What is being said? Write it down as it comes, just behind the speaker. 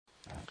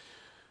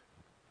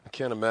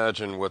Can't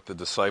imagine what the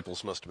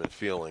disciples must have been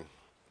feeling.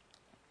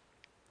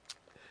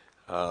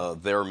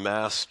 Their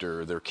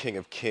master, their King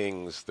of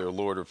Kings, their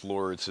Lord of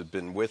Lords had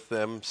been with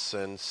them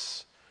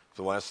since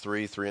the last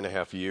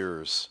 3.5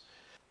 years.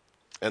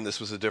 And this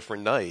was a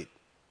different night.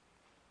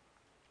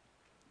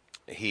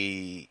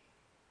 He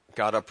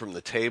got up from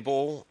the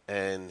table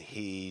and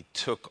he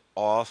took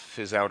off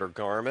his outer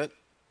garment,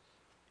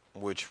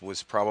 which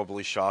was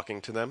probably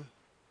shocking to them.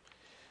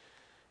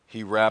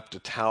 He wrapped a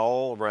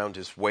towel around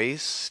his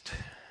waist.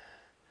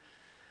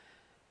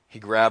 He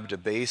grabbed a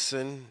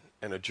basin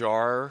and a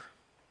jar,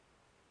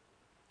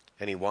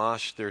 and he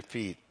washed their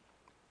feet.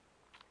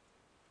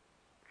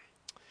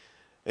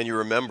 And you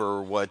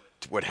remember what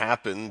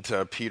happened.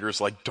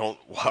 Peter's like, "Don't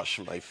wash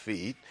my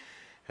feet."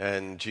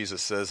 And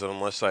Jesus says,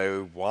 "Unless I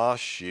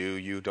wash you,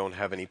 you don't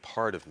have any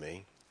part of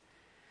me."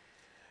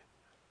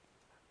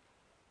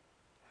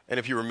 And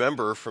if you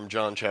remember from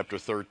John chapter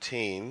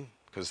 13,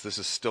 because this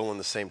is still in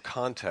the same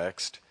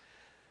context,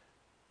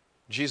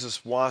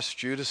 Jesus washed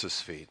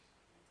Judas's feet.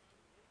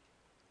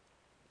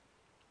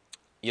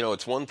 You know,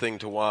 it's one thing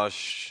to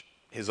wash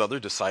his other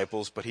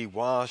disciples, but he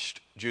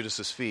washed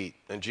Judas's feet.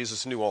 And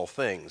Jesus knew all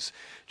things.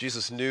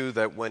 Jesus knew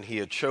that when he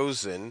had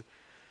chosen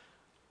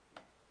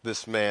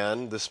this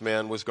man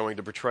was going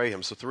to betray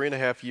him. So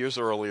 3.5 years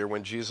earlier,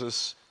 when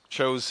Jesus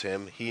chose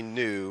him, he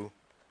knew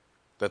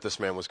that this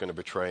man was going to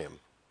betray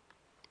him.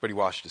 But he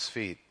washed his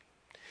feet.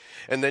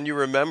 And then you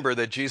remember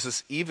that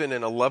Jesus, even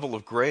in a level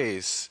of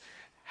grace,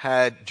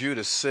 had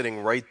Judas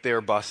sitting right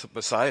there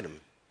beside him.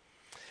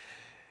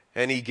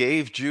 And he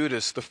gave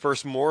Judas the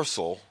first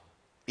morsel,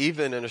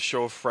 even in a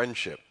show of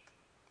friendship.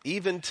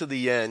 Even to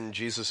the end,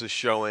 Jesus is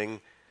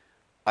showing,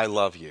 "I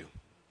love you."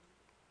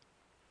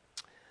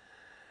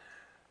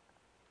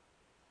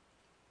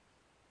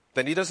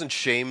 Then he doesn't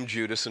shame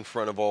Judas in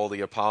front of all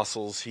the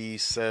apostles. He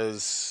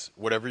says,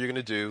 "Whatever you're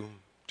going to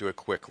do it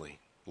quickly.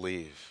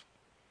 Leave."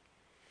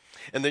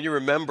 And then you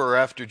remember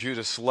after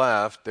Judas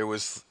left, there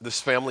was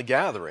this family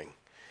gathering.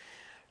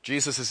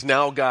 Jesus has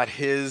now got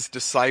his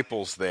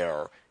disciples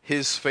there,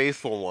 his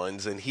faithful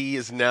ones, and he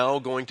is now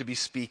going to be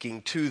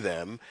speaking to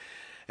them,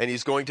 and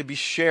he's going to be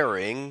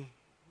sharing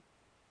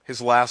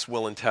his last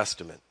will and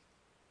testament.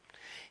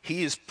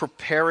 He is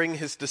preparing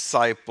his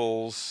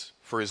disciples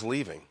for his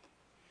leaving.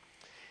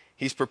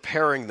 He's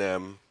preparing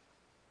them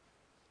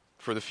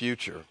for the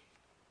future.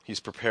 He's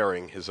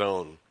preparing his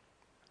own.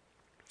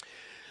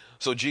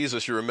 So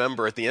Jesus, you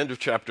remember at the end of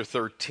chapter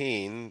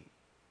 13,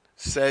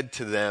 said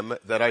to them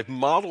that I've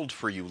modeled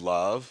for you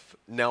love.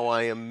 Now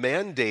I am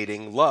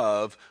mandating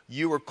love.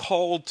 You are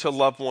called to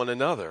love one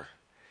another.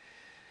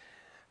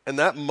 And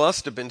that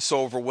must have been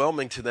so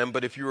overwhelming to them.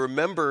 But if you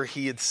remember,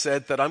 he had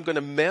said that I'm going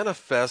to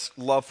manifest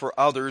love for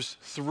others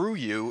through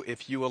you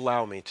if you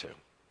allow me to.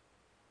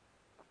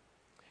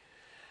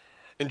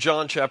 In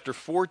John chapter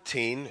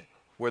 14,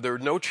 where there are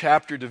no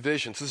chapter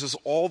divisions, this is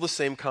all the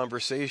same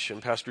conversation.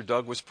 Pastor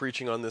Doug was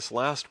preaching on this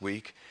last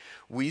week.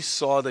 We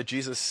saw that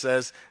Jesus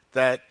says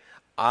that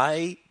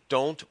I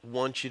don't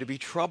want you to be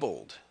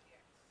troubled.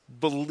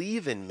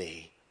 Believe in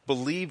me.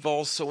 Believe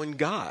also in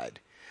God.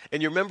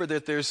 And you remember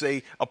that there's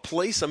a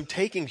place I'm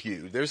taking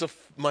you. There's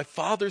my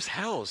Father's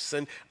house,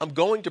 and I'm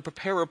going to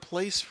prepare a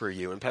place for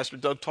you. And Pastor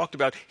Doug talked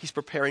about he's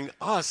preparing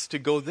us to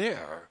go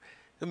there.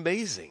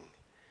 Amazing.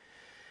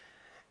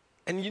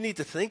 And you need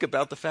to think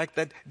about the fact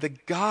that the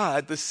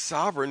God, the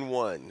sovereign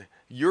one,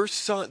 your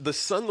Son, the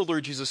Son of the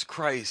Lord Jesus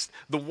Christ,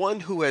 the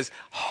one who has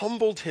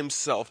humbled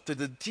himself to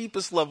the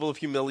deepest level of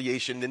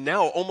humiliation and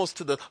now almost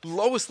to the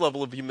lowest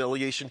level of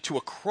humiliation to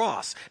a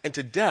cross and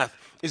to death,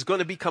 is going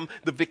to become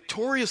the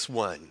victorious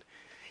one.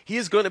 He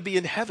is going to be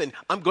in heaven.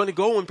 I'm going to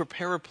go and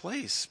prepare a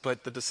place.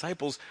 But the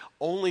disciples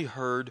only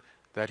heard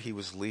that he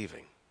was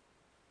leaving.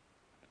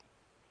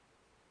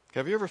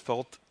 Have you ever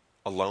felt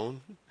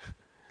alone?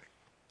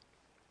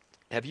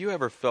 Have you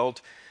ever felt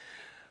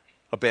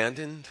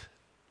abandoned?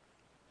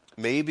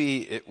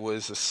 Maybe it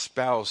was a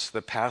spouse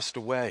that passed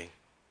away.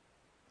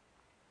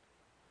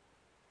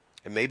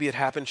 And maybe it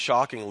happened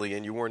shockingly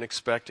and you weren't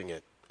expecting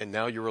it, and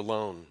now you're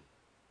alone.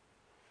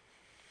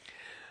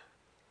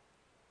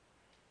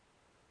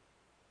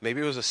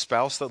 Maybe it was a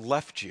spouse that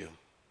left you,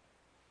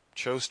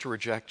 chose to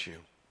reject you.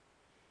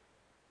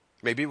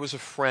 Maybe it was a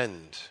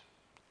friend.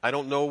 I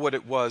don't know what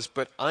it was,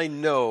 but I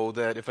know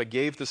that if I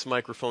gave this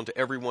microphone to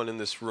everyone in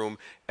this room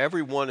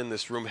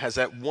has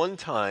at one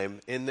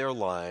time in their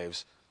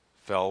lives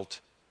felt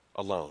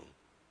alone.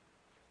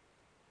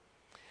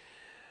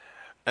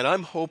 And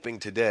I'm hoping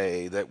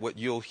today that what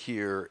you'll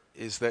hear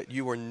is that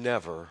you are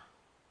never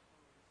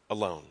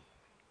alone.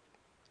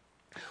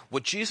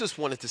 What Jesus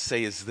wanted to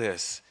say is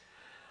this: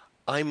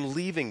 I'm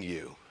leaving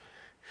you,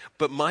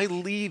 but my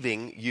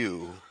leaving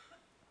you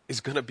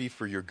is going to be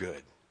for your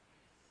good.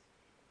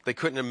 They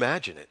couldn't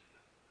imagine it.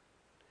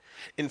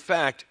 In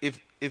fact,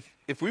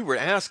 if we were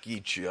to ask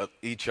each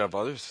of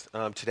us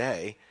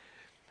today,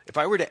 if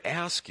I were to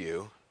ask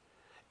you,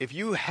 if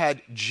you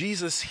had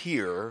Jesus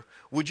here,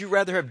 would you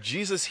rather have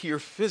Jesus here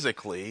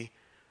physically,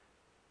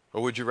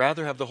 or would you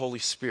rather have the Holy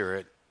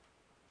Spirit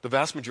The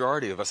vast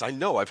majority of us, I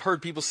know, I've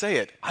heard people say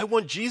it. I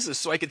want Jesus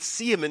so I could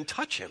see him and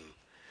touch him.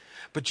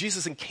 But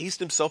Jesus encased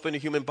himself in a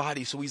human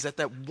body, so he's at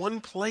that one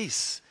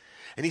place.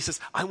 And he says,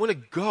 I want to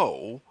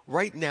go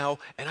right now,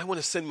 and I want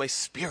to send my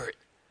Spirit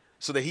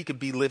so that he could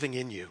be living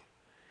in you.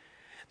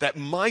 That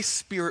my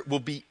Spirit will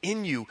be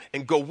in you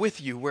and go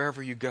with you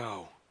wherever you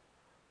go.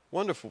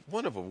 Wonderful,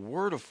 what a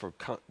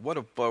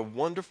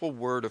wonderful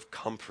word of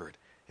comfort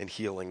and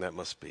healing that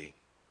must be.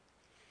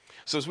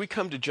 So as we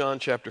come to John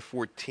chapter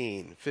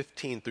 14,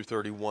 15 through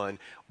 31,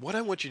 what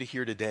I want you to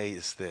hear today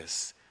is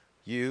this.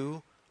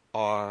 You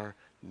are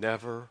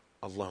never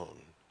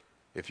alone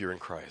if you're in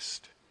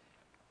Christ.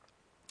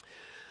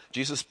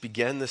 Jesus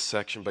began this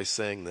section by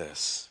saying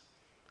this.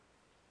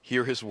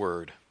 Hear his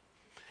word.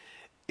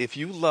 If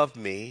you love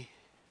me,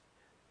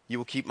 you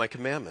will keep my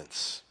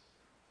commandments.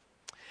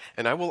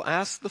 And I will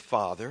ask the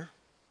Father,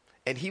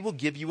 and he will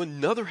give you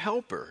another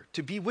helper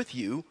to be with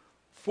you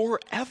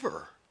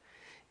forever.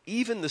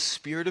 Even the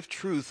Spirit of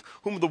truth,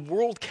 whom the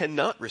world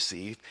cannot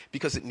receive,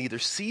 because it neither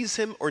sees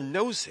him or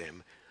knows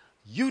him.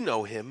 You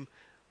know him,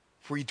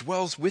 for he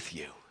dwells with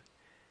you,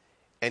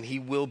 and he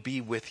will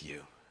be with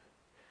you.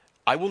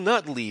 I will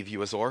not leave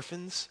you as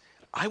orphans.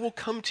 I will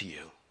come to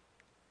you.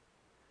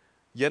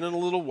 Yet in a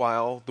little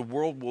while, the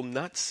world will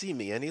not see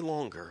me any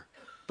longer,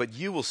 but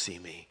you will see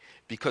me.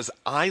 Because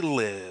I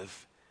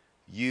live,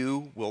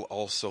 you will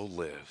also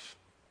live.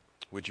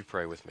 Would you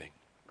pray with me?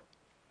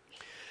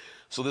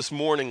 So this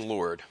morning,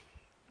 Lord,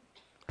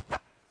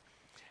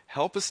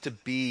 help us to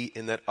be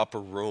in that upper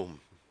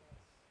room.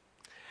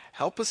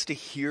 Help us to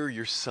hear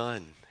your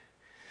Son.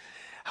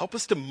 Help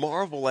us to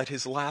marvel at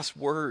his last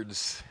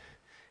words,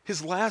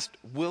 his last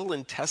will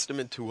and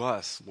testament to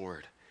us,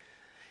 Lord.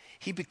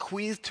 He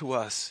bequeathed to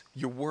us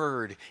your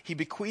word. He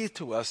bequeathed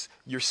to us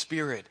your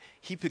Spirit.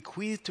 He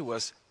bequeathed to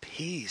us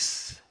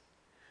peace.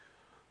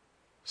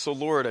 So,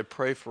 Lord, I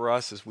pray for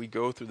us as we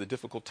go through the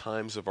difficult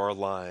times of our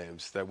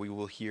lives that we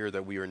will hear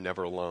that we are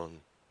never alone.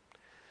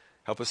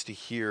 Help us to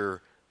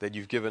hear that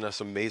you've given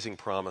us amazing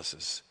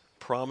promises,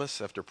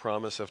 promise after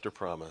promise after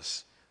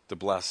promise to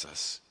bless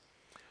us.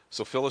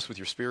 So fill us with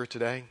your Spirit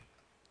today.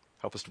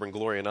 Help us to bring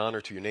glory and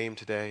honor to your name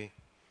today.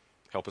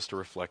 Help us to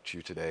reflect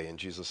you today. In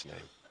Jesus' name,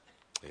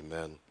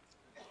 amen.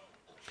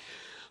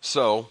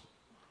 So,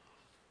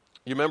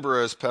 you remember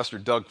as Pastor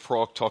Doug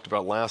Frolk talked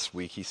about last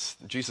week,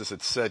 Jesus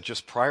had said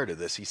just prior to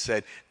this, he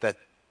said that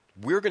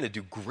we're going to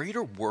do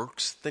greater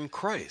works than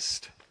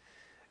Christ.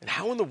 And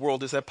how in the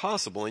world is that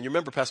possible? And you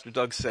remember Pastor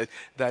Doug said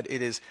that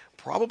it is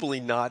probably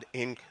not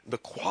in the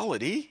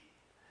quality.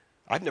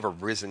 I've never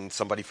risen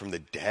somebody from the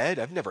dead.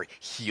 I've never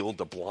healed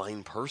a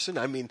blind person.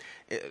 I mean,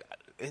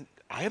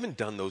 I haven't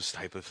done those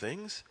type of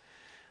things.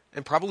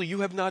 And probably you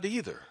have not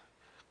either.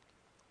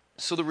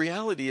 So the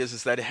reality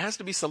is that it has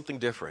to be something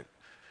different.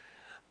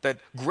 That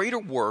greater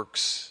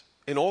works,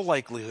 in all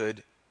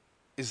likelihood,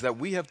 is that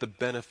we have the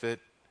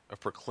benefit of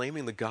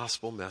proclaiming the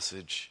gospel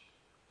message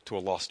to a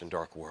lost and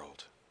dark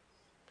world.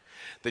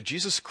 That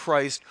Jesus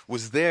Christ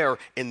was there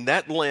in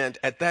that land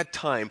at that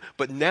time,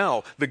 but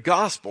now the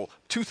gospel,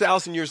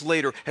 2,000 years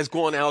later, has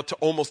gone out to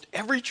almost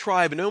every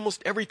tribe and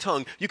almost every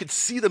tongue. You could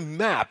see the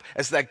map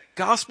as that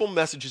gospel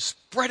message is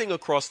spreading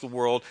across the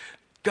world.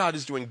 God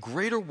is doing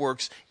greater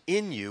works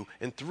in you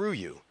and through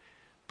you.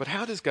 But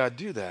how does God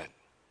do that?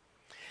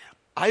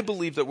 I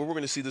believe that what we're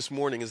going to see this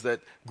morning is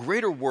that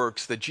greater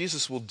works that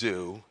Jesus will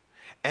do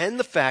and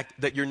the fact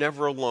that you're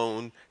never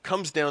alone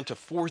comes down to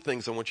four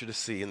things I want you to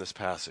see in this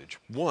passage.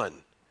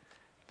 One,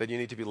 that you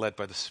need to be led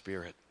by the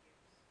Spirit.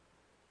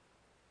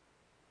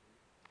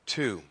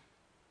 Two,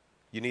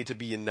 you need to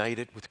be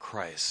united with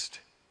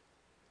Christ.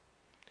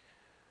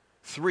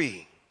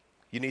 Three,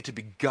 you need to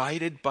be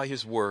guided by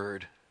his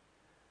word.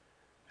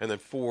 And then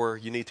four,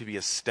 you need to be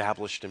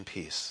established in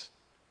peace.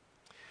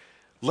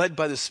 Led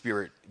by the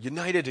Spirit,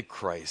 united to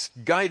Christ,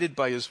 guided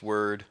by his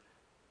word,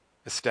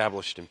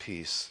 established in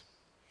peace.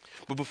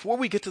 But before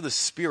we get to the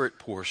Spirit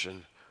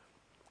portion,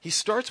 he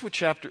starts with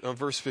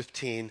verse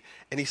 15,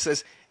 and he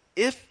says,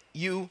 if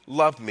you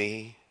love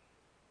me,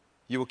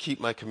 you will keep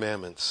my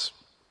commandments.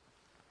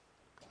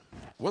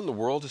 What in the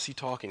world is he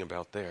talking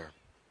about there?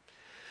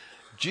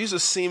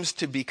 Jesus seems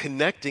to be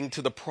connecting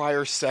to the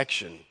prior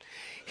section.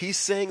 He's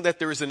saying that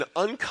there is an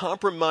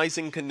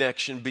uncompromising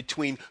connection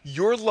between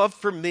your love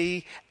for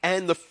me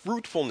and the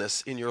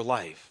fruitfulness in your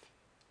life.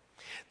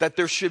 That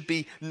there should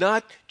be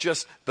not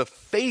just the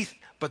faith,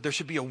 but there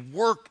should be a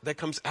work that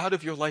comes out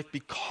of your life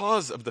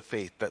because of the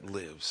faith that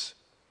lives.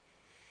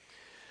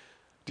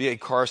 D.A.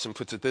 Carson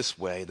puts it this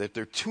way, that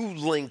there are two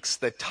links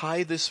that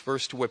tie this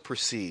verse to what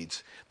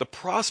precedes. The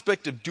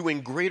prospect of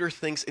doing greater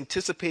things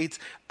anticipates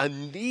a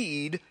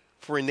need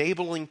for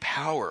enabling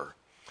power,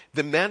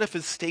 the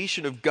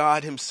manifestation of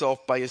God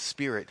himself by his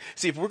Spirit.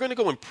 See, if we're going to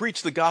go and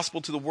preach the gospel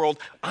to the world,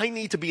 I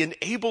need to be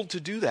enabled to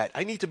do that.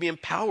 I need to be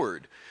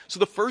empowered. So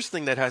the first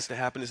thing that has to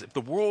happen is if the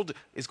world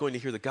is going to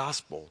hear the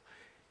gospel,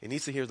 it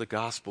needs to hear the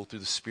gospel through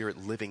the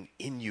Spirit living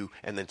in you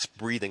and then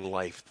breathing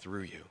life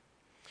through you.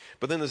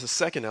 But then there's a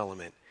second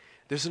element.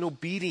 There's an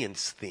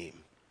obedience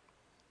theme.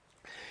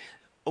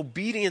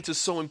 obedience is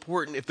so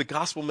important if the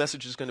gospel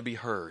message is going to be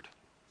heard.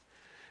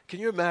 Can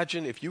you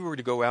imagine if you were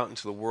to go out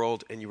into the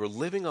world and you were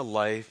living a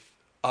life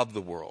of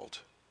the world,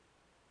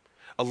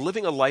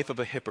 living a life of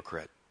a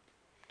hypocrite,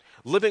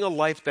 living a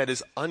life that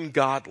is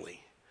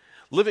ungodly,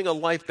 living a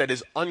life that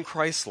is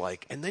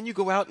unchristlike, and then you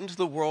go out into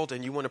the world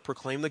and you want to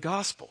proclaim the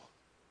gospel.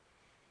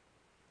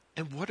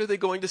 And what are they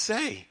going to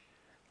say?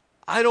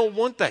 I don't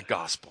want that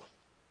gospel.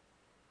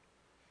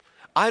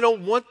 I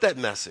don't want that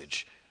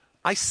message.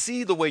 I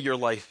see the way your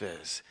life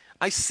is.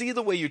 I see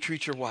the way you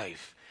treat your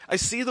wife. I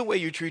see the way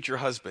you treat your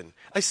husband.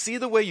 I see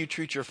the way you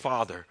treat your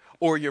father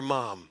or your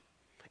mom.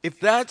 If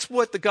that's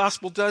what the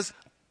gospel does,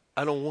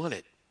 I don't want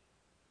it.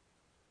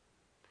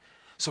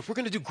 So if we're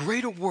going to do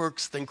greater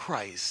works than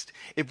Christ,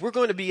 if we're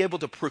going to be able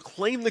to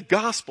proclaim the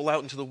gospel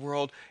out into the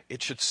world,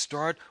 it should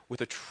start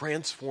with a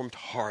transformed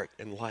heart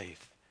and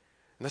life.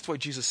 And that's why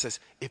Jesus says,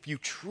 if you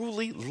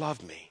truly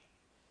love me,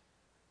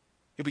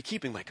 you'll be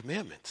keeping my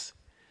commandments.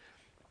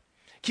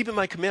 Keeping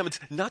my commandments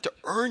not to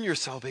earn your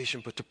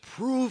salvation, but to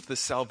prove the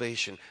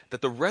salvation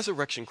that the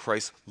resurrection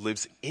Christ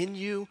lives in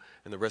you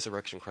and the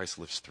resurrection Christ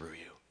lives through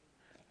you.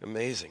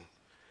 Amazing.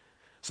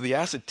 So the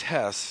acid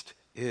test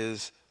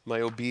is my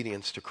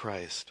obedience to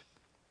Christ.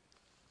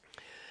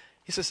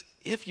 He says,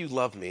 if you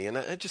love me, and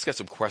I just got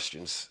some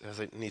questions as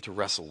I need to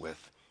wrestle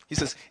with. He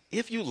says,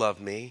 if you love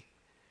me,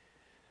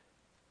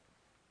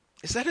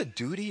 is that a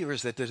duty or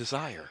is that a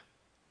desire?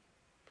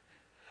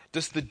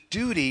 Does the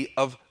duty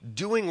of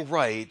doing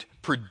right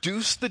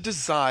produce the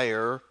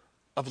desire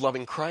of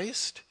loving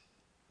Christ?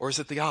 Or is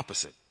it the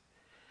opposite?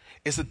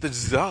 Is it the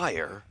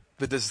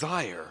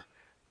desire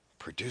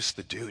produce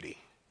the duty?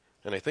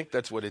 And I think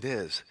that's what it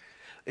is.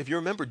 If you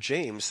remember,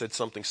 James said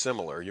something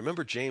similar. You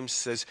remember James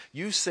says,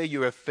 you say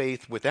you have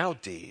faith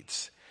without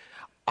deeds.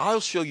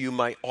 I'll show you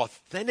my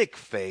authentic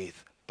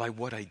faith by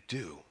what I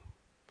do.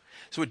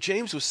 So what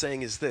James was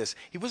saying is this.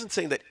 He wasn't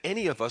saying that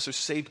any of us are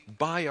saved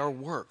by our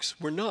works.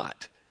 We're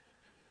not.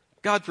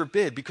 God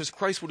forbid, because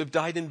Christ would have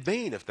died in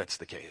vain if that's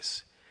the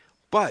case.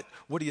 But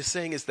what he is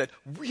saying is that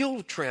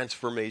real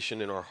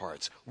transformation in our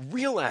hearts,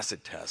 real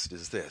acid test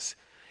is this.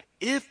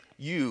 If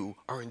you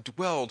are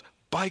indwelled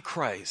by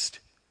Christ,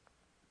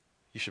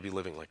 you should be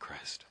living like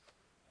Christ.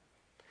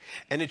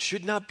 And it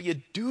should not be a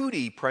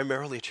duty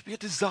primarily. It should be a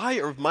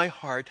desire of my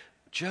heart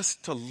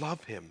just to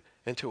love him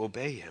and to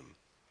obey him.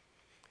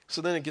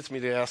 So then it gets me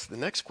to ask the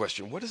next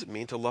question. What does it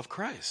mean to love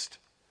Christ?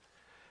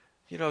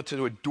 You know,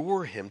 to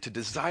adore him, to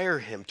desire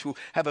him, to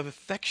have an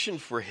affection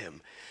for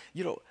him.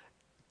 You know,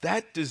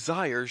 that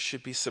desire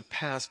should be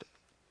surpassed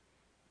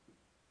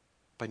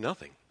by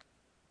nothing.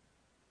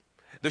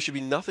 There should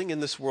be nothing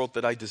in this world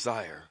that I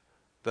desire,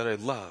 that I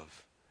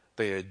love,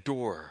 that I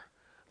adore,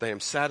 that I am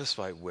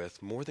satisfied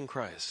with more than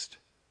Christ.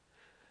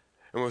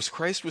 And what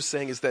Christ was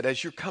saying is that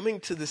as you're coming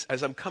to this,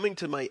 as I'm coming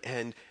to my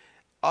end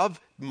of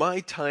my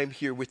time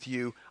here with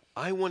you,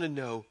 I want to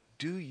know,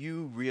 do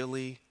you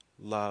really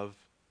love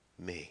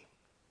me?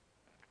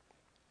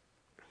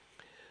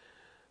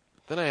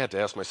 Then I had to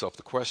ask myself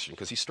the question,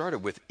 because he started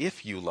with,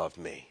 if you love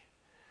me.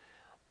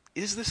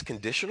 Is this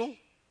conditional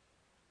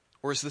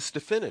or is this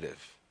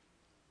definitive?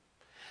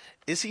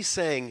 Is he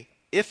saying,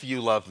 if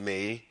you love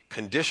me,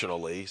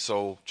 conditionally,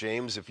 so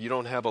James, if you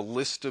don't have a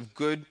list of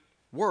good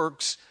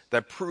works,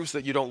 that proves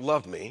that you don't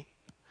love me?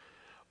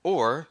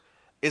 Or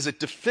is it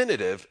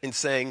definitive in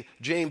saying,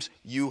 James,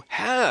 you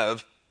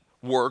have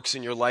works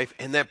in your life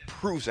and that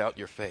proves out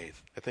your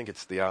faith? I think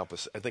it's the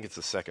opposite. I think it's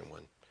the second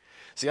one.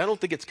 See, I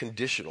don't think it's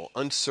conditional,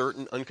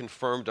 uncertain,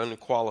 unconfirmed,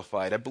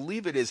 unqualified. I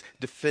believe it is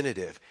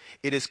definitive.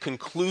 It is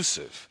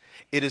conclusive.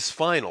 It is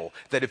final,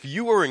 that if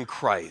you are in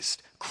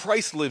Christ,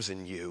 Christ lives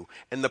in you,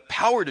 and the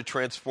power to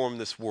transform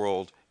this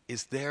world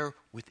is there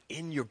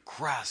within your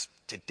grasp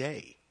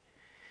today.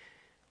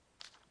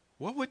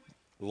 What would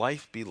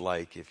life be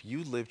like if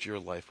you lived your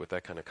life with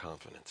that kind of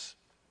confidence?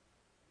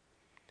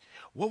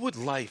 What would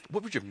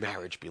your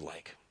marriage be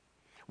like?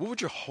 What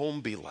would your home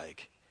be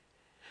like?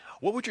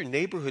 What would your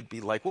neighborhood be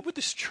like? What would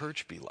this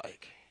church be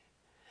like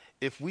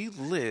if we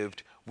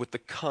lived with the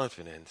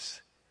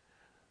confidence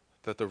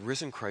that the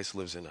risen Christ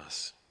lives in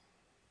us?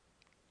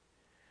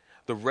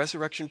 The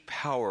resurrection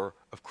power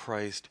of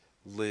Christ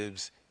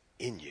lives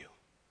in you.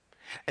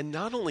 And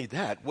not only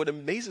that, what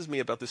amazes me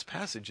about this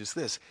passage is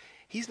this.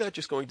 He's not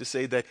just going to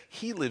say that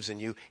he lives in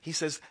you. He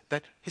says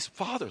that his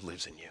Father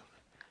lives in you.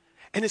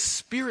 And his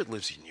Spirit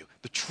lives in you.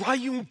 The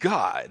triune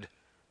God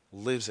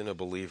lives in a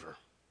believer.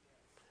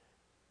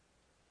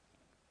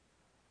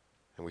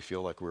 And we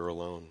feel like we're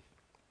alone.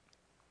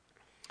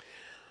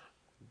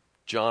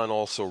 John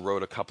also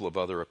wrote a couple of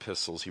other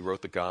epistles. He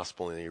wrote the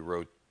gospel and he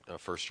wrote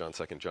 1 John,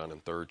 2 John,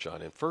 and 3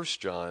 John. In 1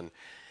 John,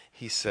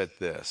 he said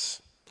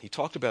this. He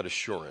talked about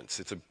assurance.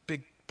 It's a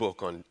big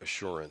book on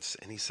assurance.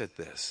 And he said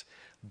this.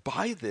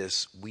 By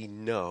this we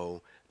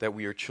know that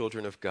we are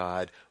children of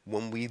God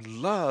when we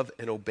love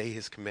and obey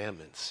his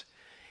commandments.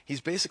 He's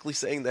basically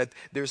saying that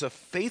there's a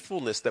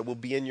faithfulness that will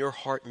be in your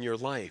heart and your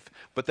life.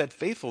 But that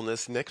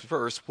faithfulness, next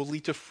verse, will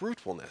lead to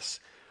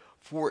fruitfulness.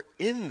 For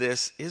in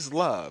this is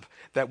love,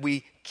 that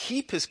we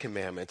keep his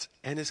commandments,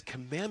 and his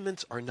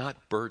commandments are not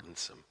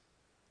burdensome.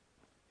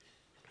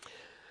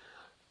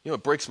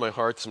 It breaks my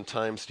heart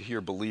sometimes to hear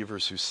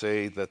believers who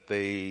say that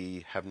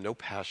they have no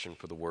passion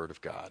for the Word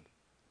of God.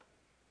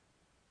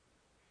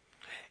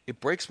 It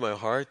breaks my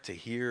heart to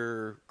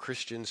hear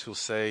Christians who'll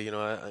say,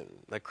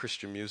 that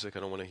Christian music,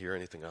 I don't want to hear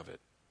anything of it.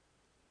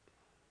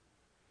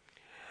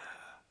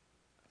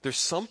 There's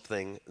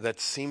something that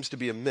seems to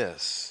be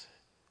amiss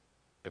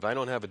if I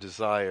don't have a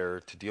desire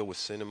to deal with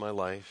sin in my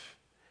life,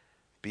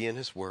 be in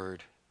his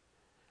Word,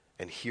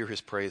 and hear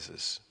his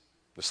praises.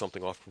 There's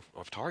something off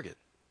target.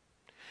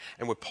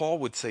 And what Paul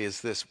would say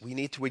is this: we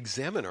need to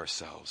examine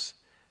ourselves,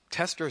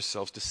 test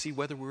ourselves to see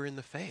whether we're in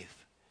the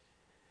faith.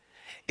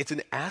 It's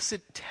an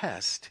acid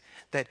test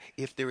that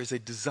if there is a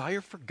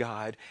desire for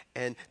God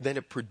and then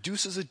it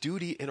produces a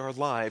duty in our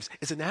lives,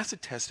 it's an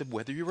acid test of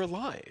whether you're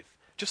alive.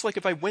 Just like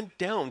if I went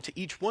down to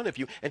each one of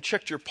you and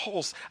checked your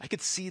pulse, I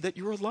could see that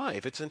you're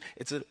alive. It's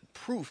a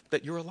proof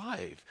that you're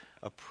alive.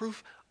 A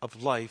proof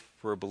of life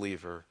for a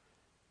believer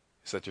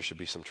is that there should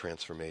be some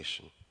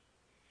transformation.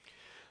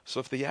 So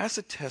if the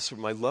acid test for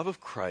my love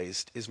of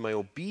Christ is my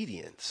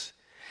obedience,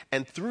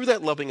 and through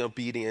that loving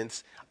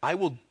obedience, I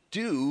will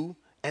do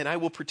and I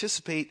will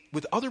participate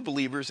with other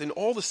believers in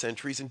all the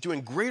centuries in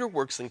doing greater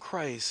works than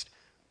Christ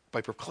by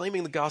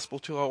proclaiming the gospel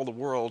to all the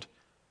world,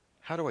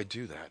 how do I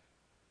do that?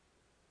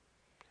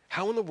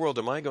 How in the world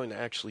am I going to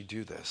actually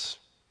do this?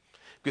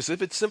 Because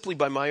if it's simply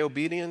by my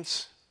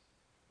obedience,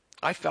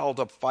 I fouled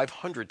up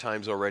 500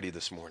 times already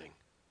this morning.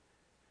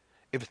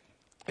 If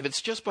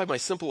it's just by my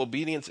simple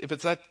obedience, if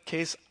it's that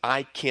case,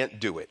 I can't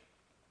do it.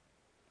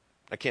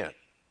 I can't.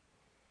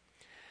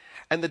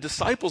 And the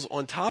disciples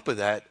on top of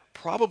that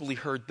probably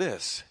heard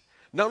this.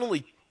 Not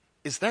only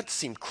does that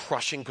seem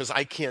crushing because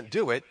I can't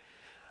do it,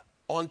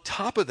 on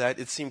top of that,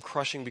 it seemed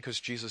crushing because,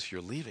 Jesus,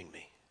 you're leaving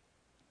me.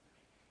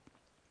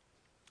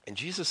 And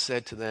Jesus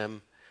said to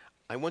them,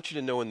 I want you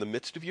to know in the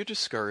midst of your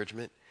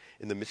discouragement,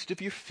 in the midst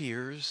of your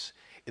fears,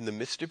 in the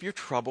midst of your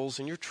troubles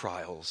and your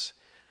trials,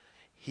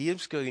 he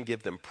is going to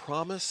give them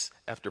promise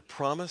after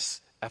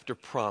promise after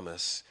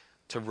promise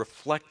to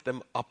reflect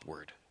them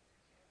upward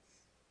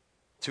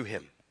to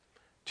him,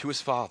 to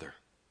his Father.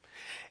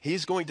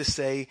 He's going to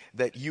say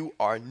that you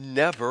are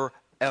never,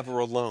 ever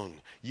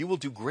alone. You will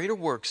do greater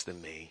works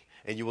than me,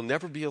 and you will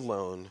never be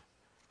alone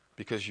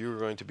because you're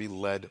going to be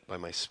led by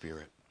my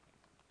Spirit.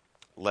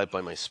 Led by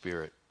my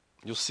Spirit.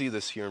 You'll see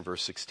this here in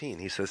verse 16.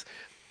 He says,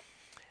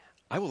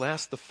 I will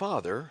ask the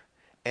Father,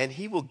 and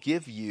he will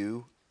give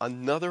you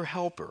another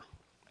helper.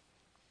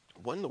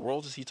 What in the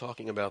world is he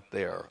talking about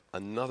there?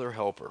 Another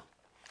helper.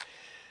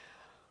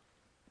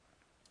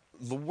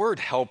 The word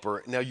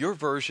helper, now your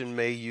version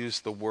may use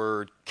the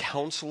word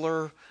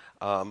counselor,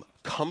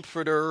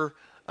 comforter.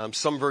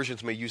 Some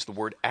versions may use the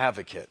word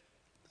advocate.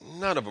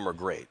 None of them are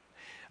great.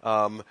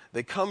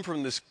 They come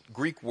from this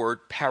Greek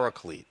word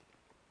paraclete.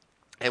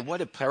 And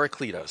what it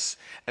parakletos,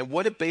 and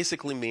what it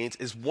basically means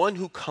is one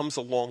who comes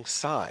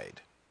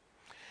alongside.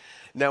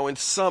 Now, in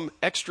some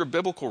extra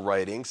biblical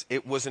writings,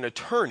 it was an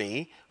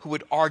attorney who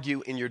would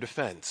argue in your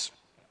defense.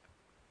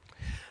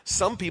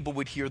 Some people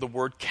would hear the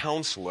word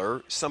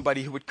counselor,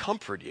 somebody who would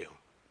comfort you.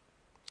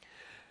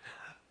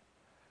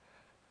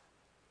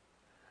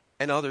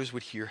 And others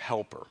would hear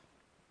helper.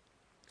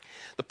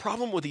 The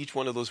problem with each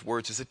one of those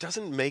words is it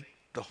doesn't make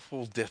the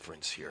whole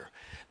difference here.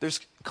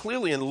 There's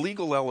clearly a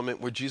legal element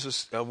where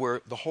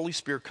where the Holy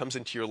Spirit comes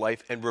into your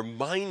life and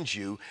reminds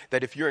you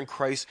that if you're in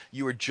Christ,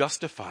 you are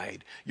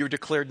justified. You're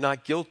declared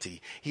not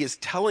guilty. He is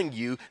telling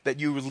you that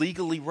you're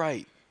legally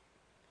right.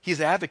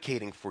 He's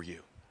advocating for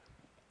you.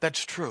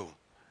 That's true.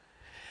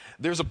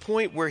 There's a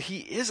point where he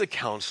is a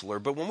counselor,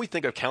 but when we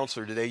think of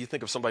counselor today, you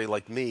think of somebody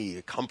like me,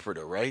 a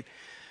comforter, right?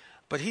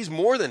 But he's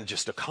more than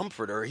just a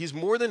comforter. He's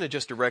more than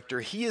just a director.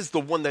 He is the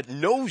one that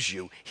knows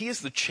you. He is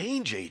the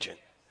change agent.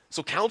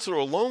 So counselor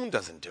alone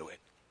doesn't do it.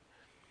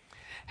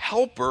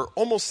 Helper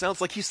almost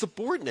sounds like he's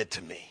subordinate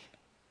to me.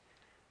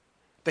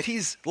 That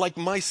he's like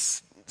my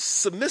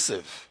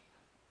submissive.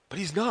 But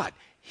he's not.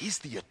 He's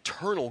the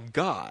eternal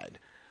God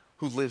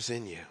who lives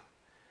in you.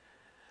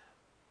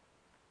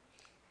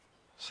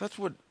 So that's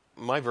what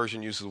my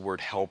version uses the word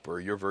helper.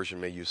 Your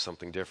version may use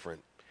something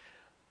different.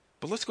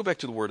 But let's go back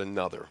to the word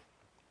another.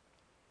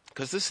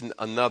 Because this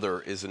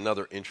another is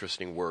another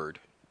interesting word.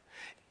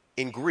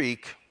 In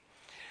Greek,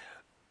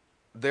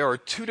 there are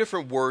two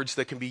different words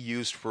that can be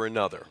used for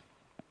another.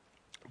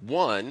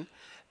 One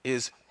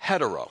is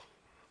hetero.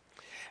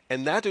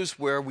 And that is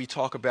where we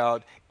talk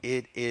about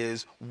it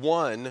is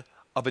one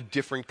of a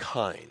different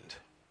kind.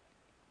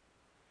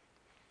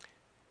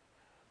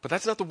 But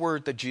that's not the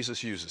word that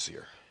Jesus uses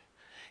here.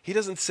 He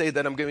doesn't say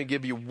that I'm going to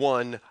give you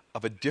one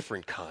of a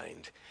different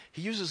kind.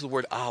 He uses the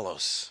word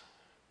allos,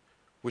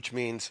 which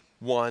means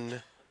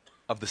one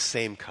of the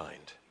same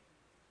kind.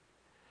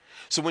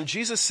 So when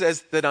Jesus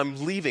says that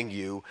I'm leaving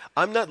you,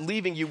 I'm not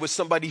leaving you with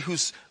somebody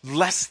who's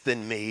less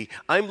than me.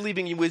 I'm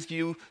leaving you with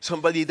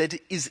somebody that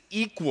is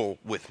equal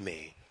with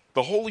me.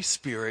 The Holy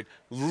Spirit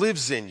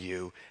lives in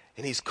you,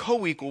 And he's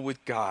co-equal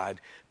with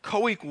God,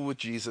 co-equal with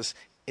Jesus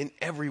in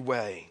every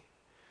way.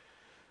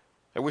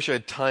 I wish I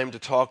had time to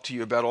talk to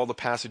you about all the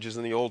passages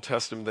in the Old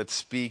Testament that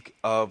speak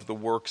of the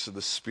works of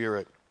the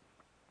Spirit.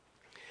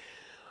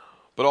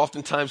 But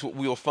oftentimes what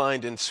we'll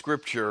find in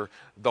Scripture,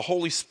 the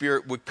Holy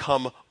Spirit would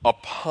come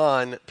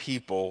upon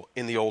people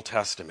in the Old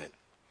Testament.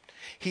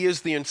 He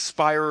is the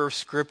inspirer of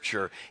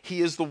Scripture.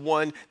 He is the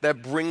one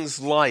that brings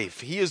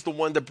life. He is the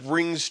one that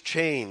brings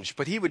change.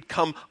 But he would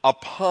come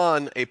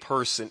upon a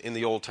person in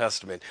the Old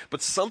Testament.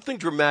 But something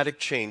dramatic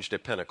changed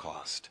at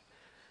Pentecost.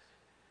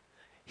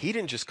 He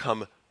didn't just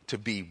come to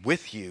be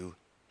with you.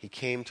 He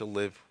came to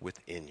live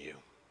within you.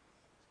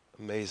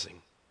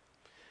 Amazing.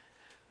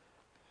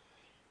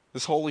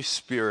 This Holy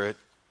Spirit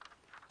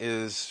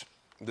is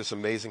this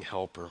amazing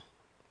helper.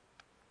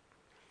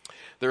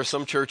 There are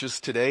some churches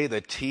today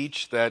that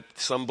teach that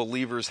some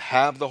believers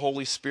have the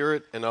Holy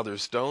Spirit and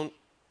others don't.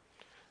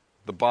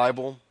 The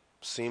Bible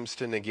seems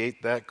to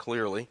negate that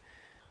clearly.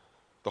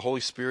 The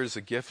Holy Spirit is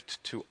a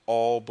gift to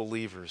all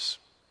believers.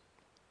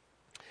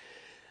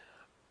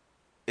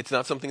 It's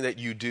not something that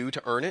you do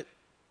to earn it.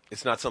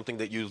 It's not something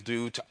that you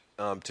do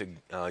to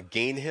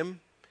gain him.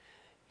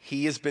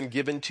 He has been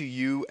given to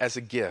you as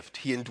a gift.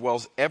 He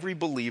indwells every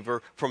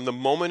believer from the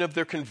moment of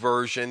their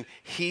conversion.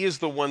 He is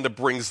the one that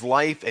brings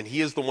life, and he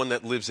is the one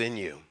that lives in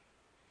you.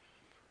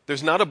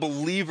 There's not a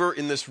believer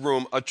in this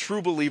room, a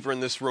true believer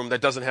in this room,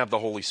 that doesn't have the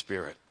Holy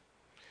Spirit.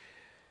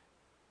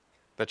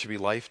 That should be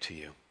life to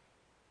you.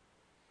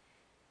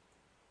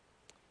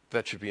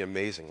 That should be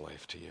amazing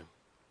life to you.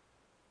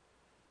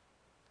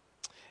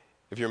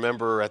 If you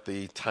remember at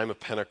the time of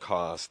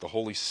Pentecost, the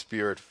Holy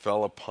Spirit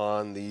fell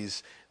upon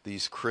these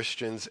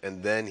Christians,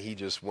 and then he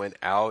just went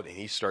out and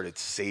he started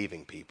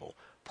saving people,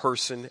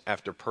 person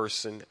after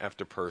person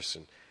after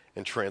person,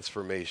 and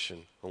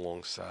transformation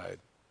alongside.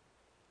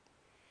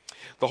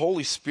 The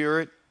Holy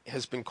Spirit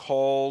has been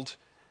called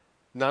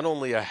not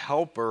only a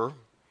helper,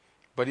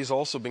 but he's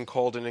also been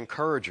called an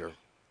encourager,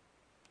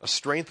 a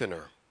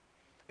strengthener,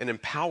 an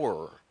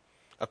empowerer,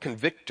 a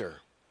convictor,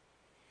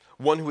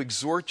 one who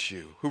exhorts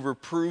you, who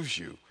reproves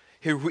you,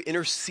 who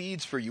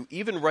intercedes for you.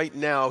 Even right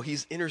now,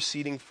 he's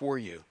interceding for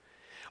you.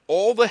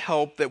 All the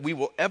help that we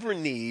will ever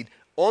need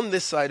on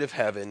this side of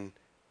heaven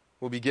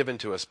will be given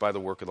to us by the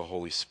work of the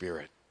Holy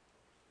Spirit.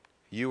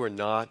 You are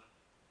not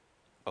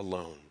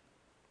alone.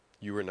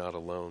 You are not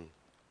alone.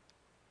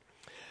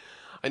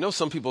 I know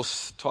some people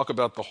talk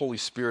about the Holy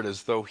Spirit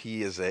as though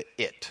he is a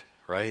it,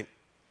 right?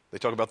 They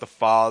talk about the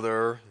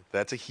Father,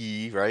 that's a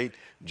he, right?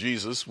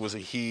 Jesus was a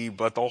he,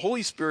 but the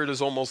Holy Spirit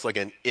is almost like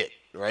an it,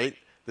 right?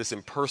 This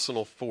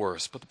impersonal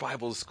force. But the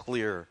Bible is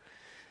clear.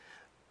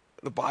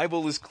 The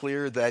Bible is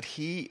clear that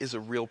he is a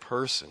real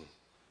person.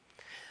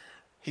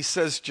 He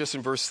says just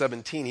in verse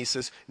 17, he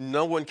says,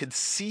 no one could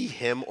see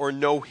him or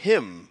know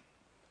him,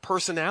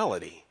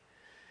 personality.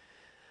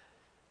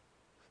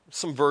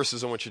 Some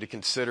verses I want you to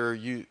consider.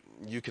 You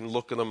can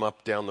look them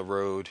up down the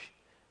road.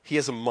 He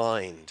has a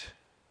mind.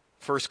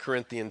 1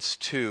 Corinthians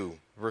 2,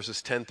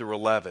 verses 10 through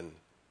 11.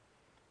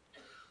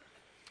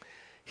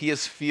 He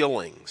has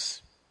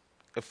feelings.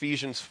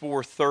 Ephesians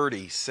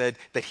 4:30 said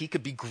that he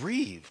could be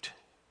grieved.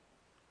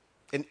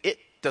 And it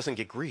doesn't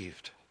get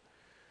grieved.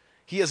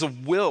 He has a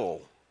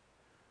will.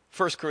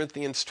 1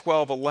 Corinthians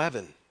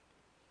 12:11.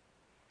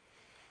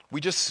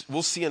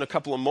 We'll see in a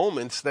couple of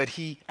moments that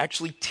he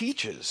actually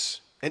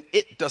teaches. And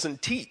it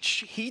doesn't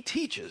teach. He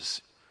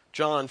teaches.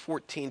 John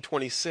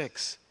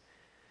 14:26.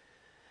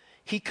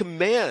 He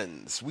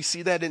commands. We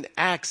see that in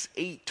Acts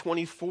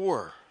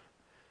 8:24.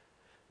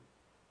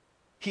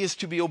 He is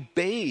to be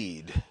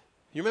obeyed.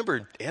 You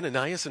remember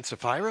Ananias and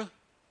Sapphira?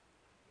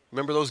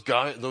 Remember those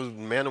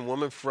man and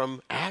woman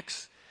from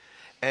Acts?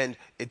 And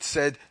it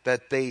said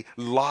that they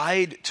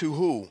lied to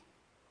who?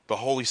 The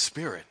Holy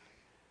Spirit.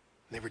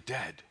 They were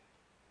dead.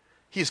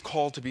 He is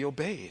called to be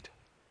obeyed.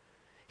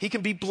 He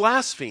can be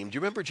blasphemed.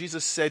 You remember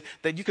Jesus said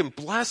that you can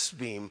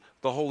blaspheme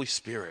the Holy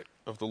Spirit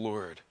of the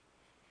Lord.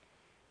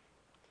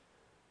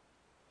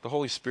 The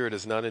Holy Spirit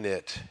is not an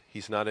it.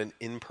 He's not an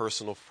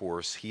impersonal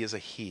force. He is a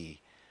he.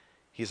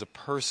 He is a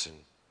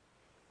person.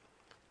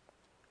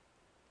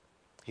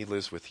 He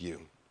lives with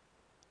you.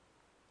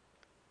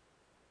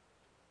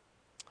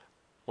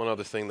 One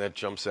other thing that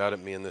jumps out at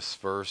me in this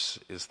verse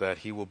is that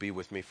he will be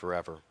with me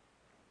forever.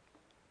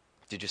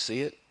 Did you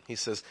see it? He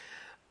says,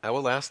 I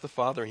will ask the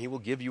Father, and he will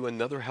give you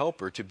another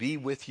helper to be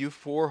with you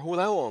for how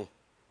long?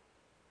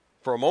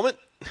 For a moment?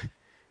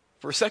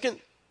 For a second?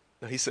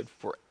 No, he said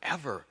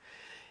forever.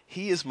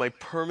 He is my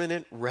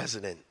permanent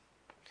resident.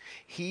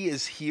 He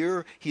is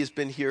here. He has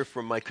been here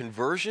from my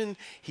conversion.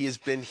 He has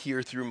been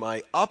here through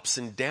my ups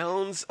and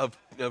downs of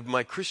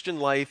my Christian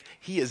life.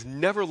 He has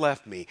never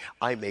left me.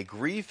 I may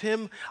grieve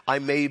him. I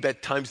may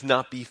at times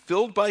not be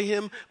filled by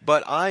him,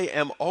 but I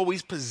am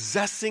always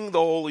possessing the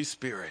Holy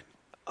Spirit.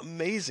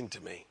 Amazing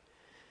to me.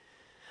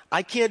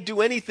 I can't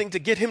do anything to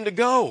get him to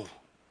go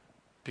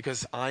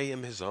because I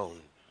am his own.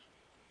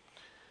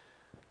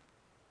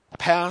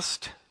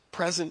 Past,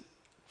 present,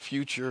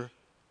 future,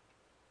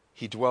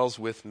 he dwells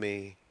with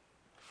me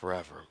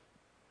forever.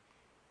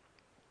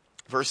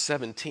 verse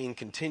 17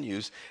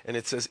 continues, and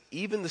it says,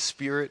 even the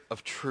Spirit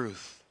of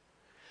truth.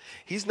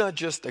 He's not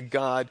just a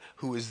God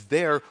who is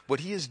there. What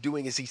he is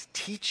doing is he's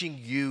teaching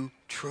you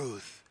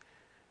truth.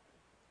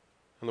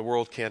 And the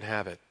world can't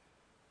have it.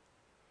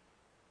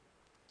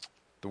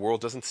 The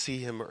world doesn't see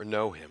him or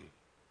know him.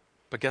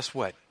 But guess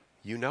what?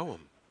 You know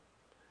him.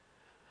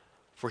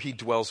 For he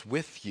dwells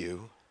with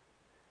you,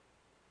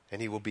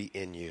 and he will be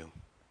in you.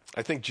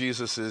 I think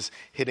Jesus is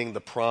hitting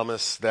the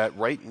promise that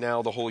right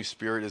now the Holy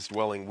Spirit is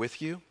dwelling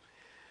with you.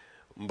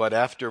 But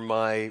after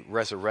my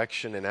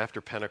resurrection and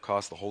after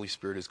Pentecost, the Holy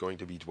Spirit is going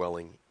to be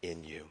dwelling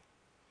in you.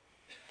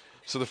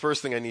 So the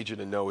first thing I need you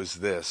to know is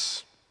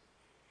this.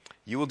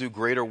 You will do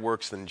greater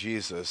works than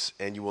Jesus,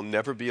 and you will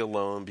never be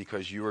alone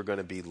because you are going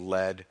to be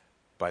led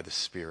by the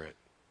Spirit.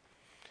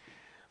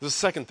 There's a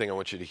second thing I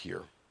want you to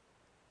hear.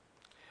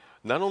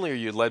 Not only are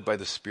you led by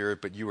the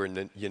Spirit, but you are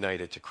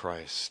united to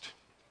Christ.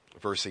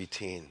 Verse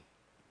 18.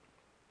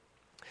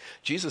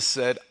 Jesus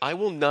said, I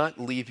will not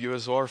leave you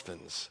as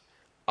orphans.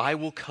 I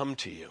will come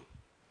to you.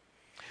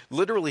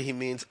 Literally, he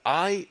means,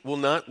 I will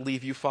not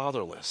leave you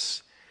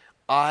fatherless.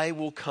 I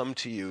will come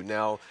to you.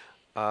 Now,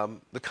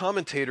 the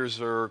commentators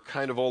are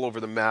kind of all over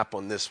the map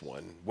on this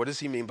one. What does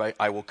he mean by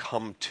I will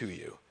come to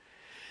you?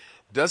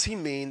 Does he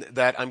mean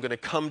that I'm going to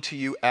come to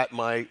you at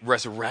my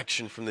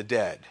resurrection from the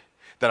dead?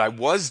 That I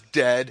was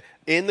dead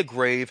in the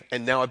grave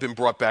and now I've been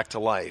brought back to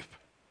life?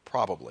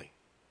 Probably.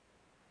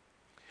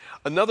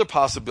 Another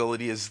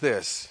possibility is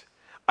this.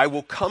 I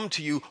will come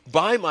to you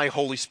by my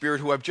Holy Spirit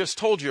who I've just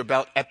told you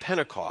about at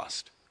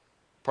Pentecost.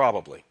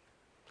 Probably.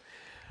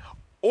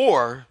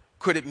 Or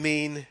could it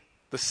mean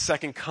the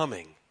second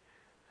coming?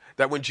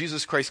 That when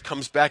Jesus Christ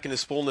comes back in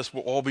his fullness,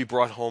 we'll all be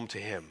brought home to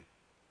him?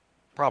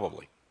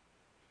 Probably.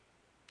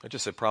 I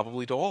just said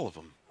probably to all of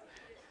them.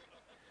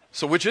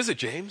 So which is it,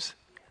 James?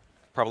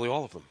 Probably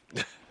all of them.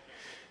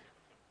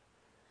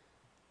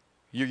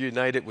 You're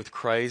united with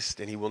Christ,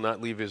 and he will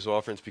not leave his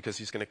orphans because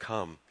he's going to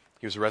come.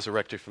 He was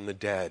resurrected from the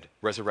dead.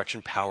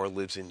 Resurrection power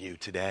lives in you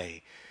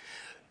today.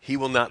 He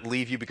will not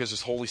leave you because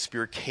his Holy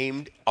Spirit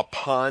came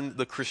upon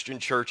the Christian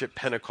church at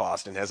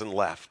Pentecost and hasn't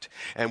left.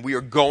 And we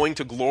are going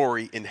to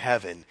glory in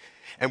heaven.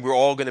 And we're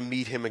all going to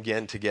meet him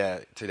again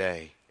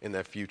today in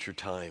that future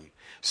time.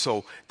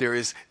 So there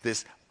is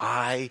this,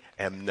 I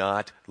am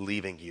not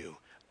leaving you.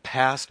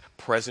 Past,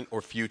 present,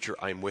 or future,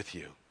 I'm with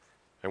you.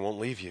 I won't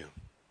leave you.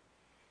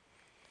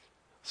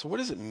 So what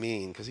does it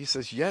mean? Because he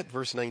says, yet,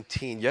 verse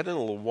 19, yet in a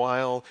little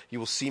while you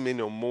will see me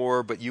no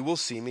more, but you will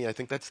see me. I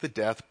think that's the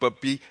death.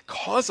 But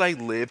because I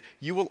live,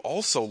 you will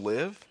also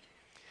live.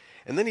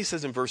 And then he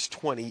says in verse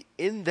 20,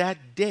 in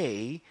that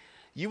day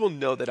you will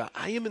know that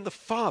I am in the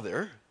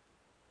Father,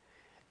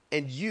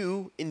 and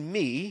you in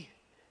me,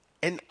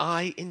 and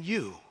I in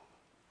you.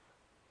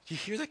 Do you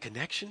hear that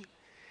connection?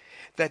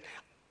 That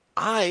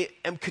I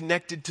am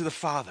connected to the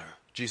Father,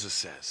 Jesus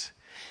says,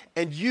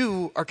 and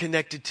you are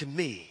connected to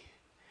me.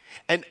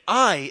 And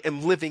I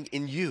am living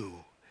in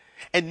you.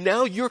 And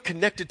now you're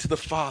connected to the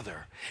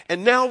Father.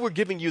 And now we're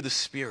giving you the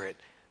Spirit.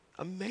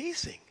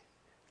 Amazing.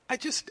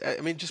 It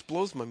just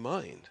blows my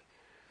mind.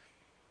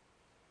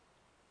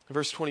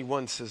 Verse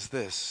 21 says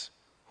this,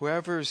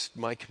 whoever's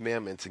my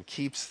commandments and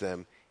keeps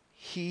them,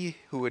 he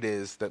who it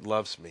is that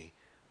loves me.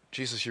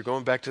 Jesus, you're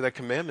going back to that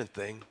commandment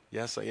thing.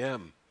 Yes, I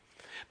am.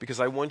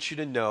 Because I want you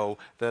to know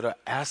that an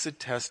acid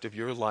test of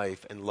your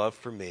life and love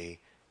for me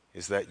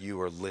is that you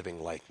are living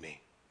like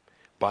me.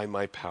 By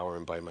my power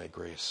and by my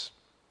grace.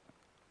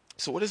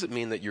 So what does it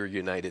mean that you're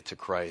united to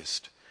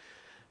Christ?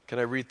 Can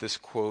I read this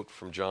quote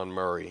from John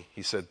Murray?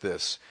 He said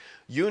this,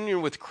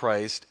 union with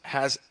Christ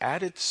has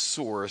at its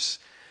source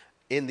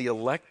in the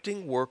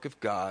electing work of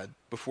God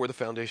before the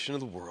foundation of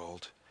the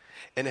world,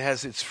 and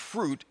has its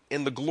fruit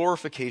in the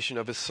glorification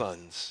of his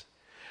sons.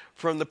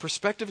 From the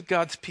perspective of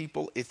God's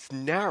people, it's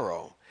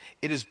narrow,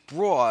 it is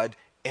broad,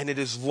 and it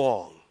is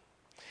long.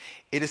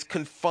 It is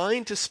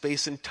confined to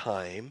space and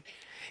time.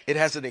 It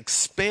has an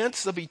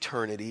expanse of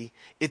eternity.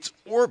 Its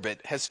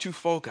orbit has two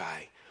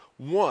foci.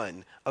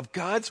 One, of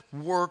God's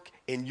work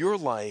in your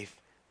life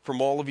from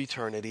all of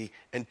eternity.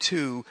 And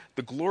two,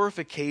 the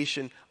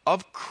glorification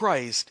of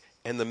Christ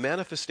and the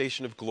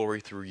manifestation of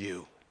glory through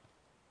you.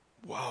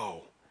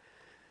 Whoa.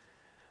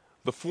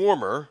 The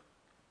former,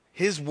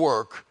 his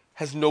work,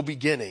 has no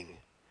beginning.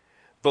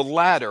 The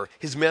latter,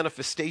 his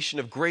manifestation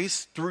of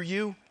grace through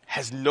you,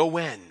 has no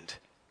end.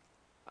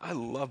 I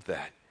love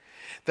that.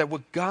 That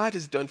what God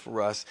has done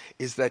for us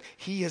is that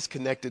he has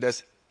connected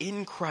us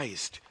in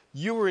Christ.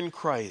 You are in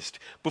Christ.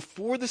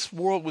 Before this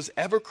world was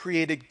ever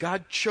created,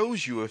 God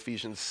chose you,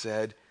 Ephesians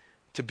said,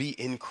 to be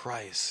in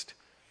Christ.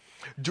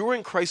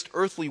 During Christ's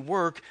earthly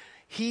work,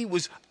 he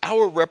was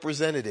our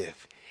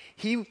representative.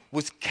 He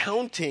was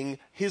counting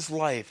his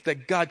life,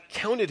 that God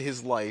counted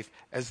his life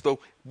as though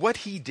what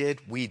he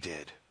did, we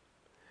did.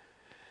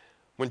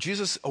 When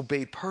Jesus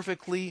obeyed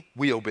perfectly,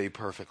 we obey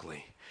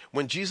perfectly.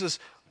 When Jesus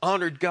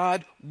honored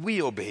God,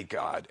 we obeyed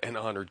God and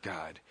honored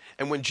God.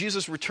 And when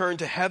Jesus returned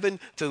to heaven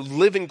to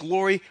live in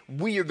glory,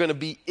 we are going to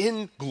be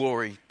in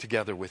glory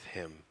together with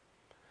him.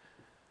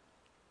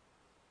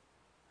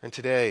 And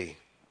today,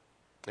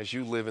 as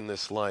you live in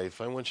this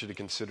life, I want you to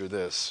consider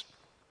this.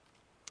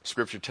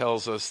 Scripture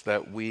tells us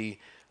that we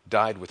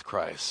died with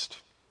Christ.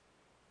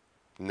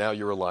 Now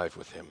you're alive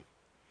with him.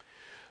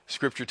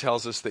 Scripture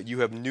tells us that you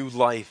have new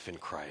life in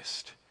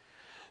Christ.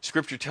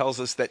 Scripture tells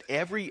us that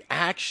every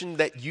action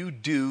that you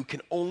do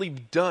can only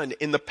be done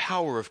in the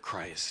power of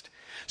Christ.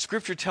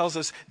 Scripture tells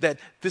us that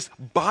this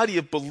body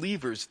of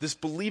believers, this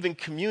believing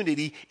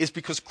community, is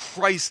because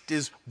Christ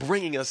is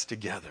bringing us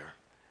together.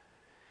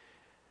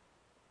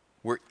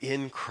 We're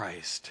in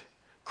Christ.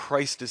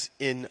 Christ is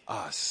in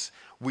us.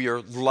 We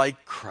are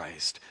like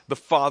Christ. The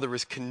Father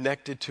is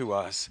connected to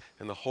us,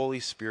 and the Holy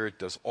Spirit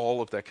does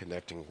all of that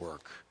connecting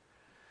work.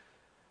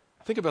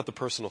 Think about the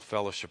personal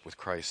fellowship with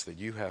Christ that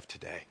you have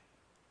today.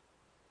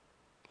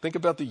 Think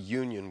about the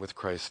union with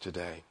Christ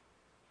today.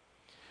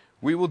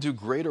 We will do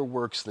greater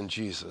works than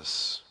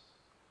Jesus,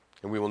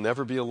 and we will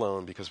never be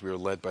alone because we are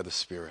led by the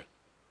Spirit.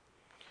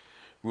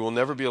 We will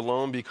never be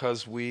alone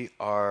because we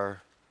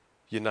are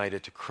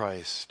united to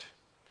Christ.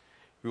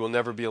 We will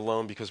never be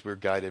alone because we're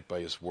guided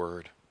by his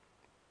word.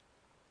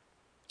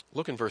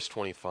 Look in verse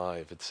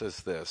 25. It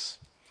says this,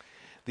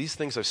 "These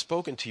things I've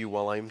spoken to you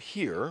while I am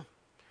here,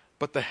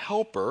 but the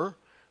Helper,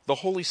 the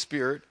Holy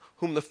Spirit,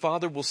 whom the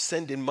Father will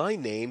send in my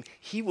name,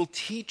 he will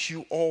teach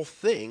you all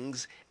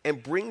things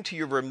and bring to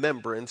your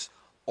remembrance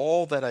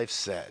all that I've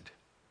said."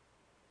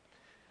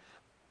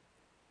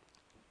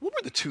 What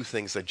were the two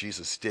things that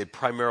Jesus did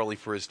primarily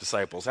for his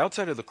disciples?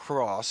 Outside of the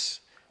cross,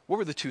 what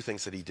were the two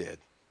things that he did?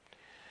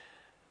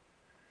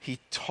 He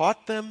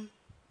taught them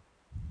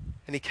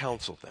and he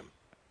counseled them.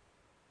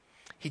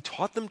 He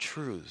taught them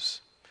truths.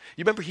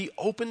 You remember, he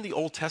opened the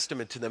Old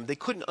Testament to them. They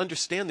couldn't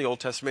understand the Old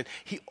Testament.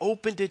 He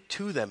opened it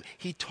to them.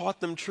 He taught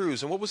them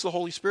truths. And what was the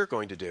Holy Spirit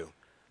going to do?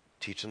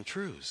 Teach them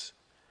truths.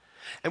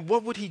 And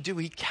what would he do?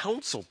 He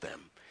counseled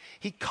them.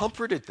 He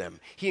comforted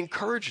them. He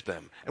encouraged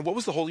them. And what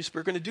was the Holy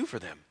Spirit going to do for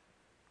them?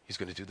 He's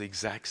going to do the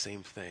exact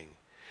same thing.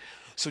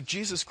 So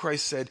Jesus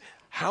Christ said,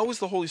 how is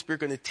the Holy Spirit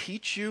going to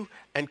teach you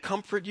and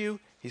comfort you?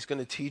 He's going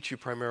to teach you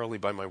primarily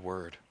by my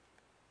word.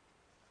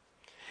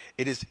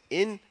 It is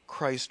in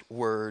Christ's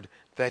word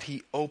that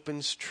he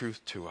opens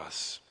truth to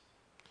us.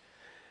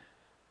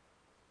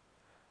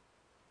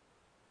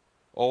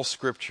 All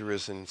scripture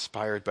is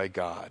inspired by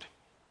God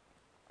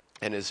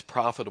and is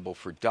profitable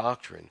for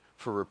doctrine,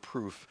 for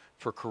reproof,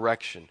 for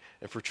correction,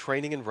 and for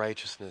training in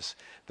righteousness,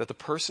 that the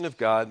person of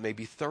God may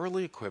be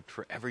thoroughly equipped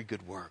for every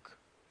good work.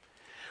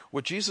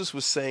 What Jesus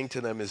was saying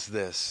to them is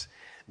this,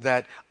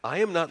 that I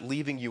am not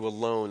leaving you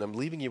alone. I'm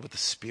leaving you with the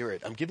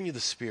Spirit. I'm giving you the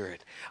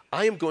Spirit.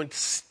 I am going to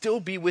still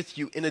be with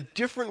you in a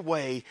different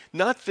way,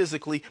 not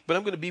physically, but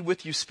I'm going to be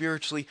with you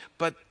spiritually.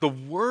 But the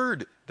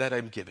word that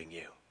I'm giving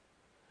you,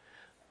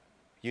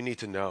 you need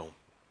to know.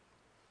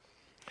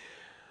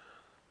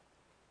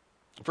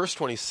 Verse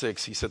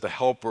 26, he said, the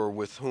Helper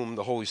with whom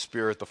the Holy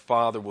Spirit, the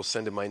Father, will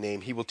send in my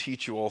name, he will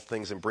teach you all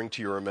things and bring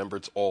to your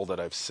remembrance all that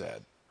I've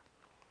said.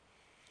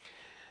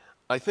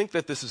 I think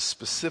that this is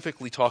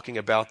specifically talking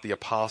about the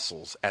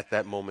apostles at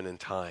that moment in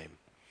time.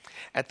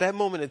 At that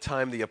moment in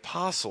time, the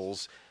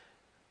apostles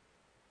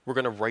were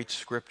going to write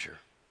scripture.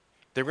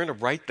 They were going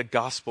to write the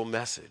gospel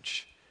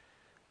message.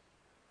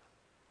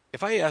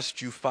 If I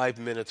asked you 5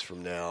 minutes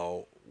from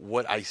now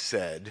what I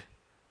said,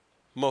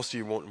 most of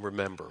you won't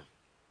remember.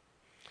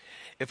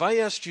 If I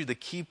asked you the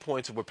key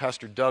points of what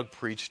Pastor Doug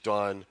preached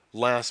on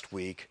last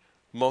week,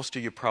 most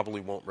of you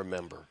probably won't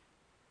remember.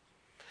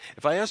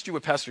 If I asked you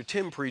what Pastor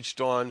Tim preached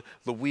on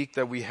the week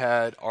that we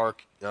had our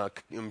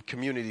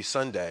Community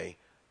Sunday,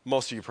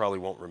 most of you probably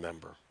won't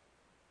remember.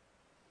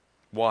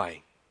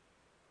 Why?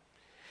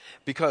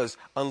 Because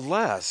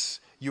unless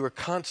you are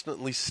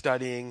constantly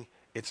studying,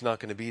 it's not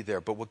going to be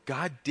there. But what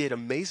God did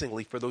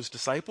amazingly for those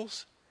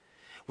disciples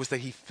was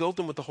that he filled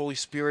them with the Holy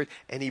Spirit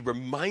and he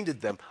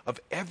reminded them of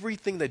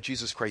everything that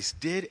Jesus Christ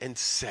did and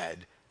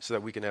said so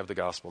that we can have the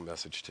gospel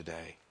message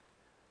today.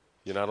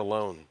 You're not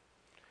alone.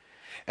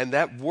 And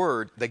that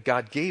word that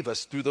God gave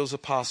us through those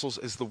apostles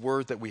is the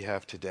word that we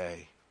have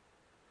today.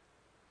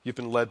 You've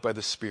been led by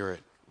the Spirit.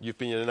 You've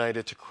been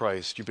united to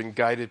Christ. You've been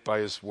guided by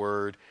his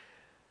word.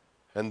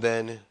 And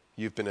then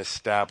you've been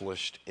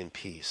established in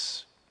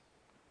peace.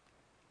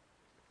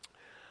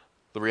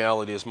 The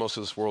reality is most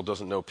of this world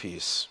doesn't know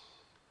peace.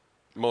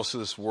 Most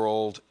of this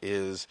world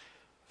is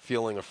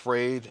feeling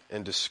afraid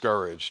and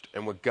discouraged.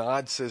 And what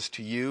God says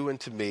to you and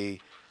to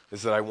me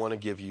is that I want to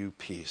give you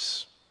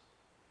peace.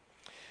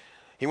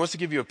 He wants to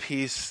give you a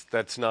peace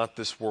that's not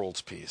this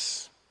world's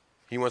peace.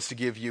 He wants to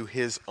give you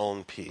his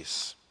own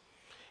peace.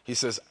 He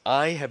says,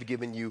 I have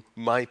given you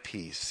my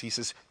peace. He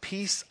says,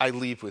 peace I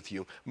leave with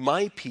you.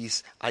 My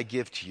peace I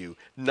give to you,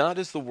 not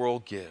as the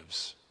world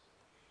gives.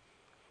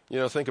 You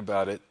know, think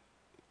about it.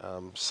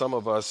 Some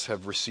of us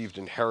have received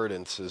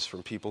inheritances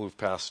from people who've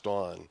passed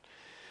on.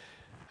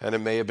 And it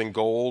may have been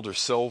gold or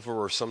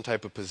silver or some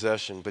type of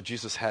possession, but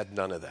Jesus had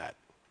none of that.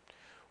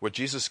 What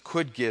Jesus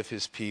could give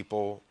his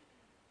people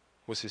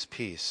was his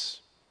peace.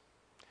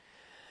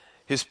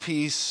 His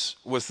peace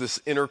was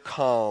this inner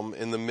calm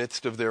in the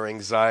midst of their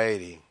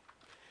anxiety.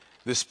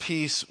 This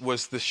peace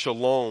was the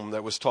shalom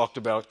that was talked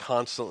about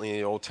constantly in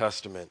the Old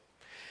Testament.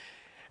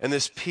 And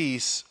this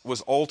peace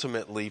was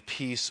ultimately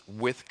peace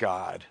with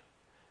God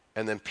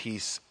and then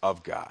peace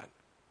of God.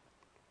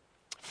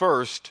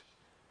 First,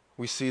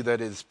 we see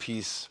that it is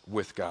peace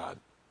with God.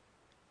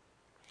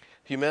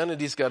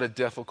 Humanity's got a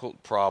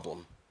difficult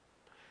problem.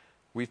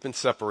 We've been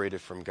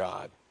separated from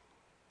God.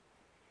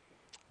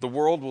 The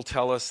world will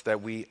tell us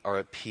that we are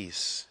at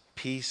peace.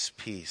 Peace,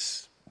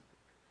 peace.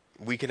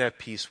 We can have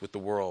peace with the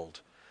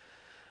world.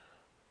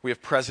 We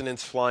have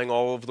presidents flying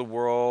all over the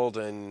world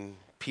and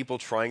people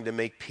trying to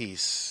make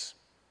peace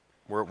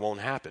where it won't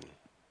happen.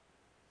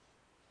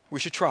 We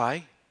should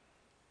try,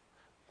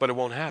 but it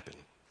won't happen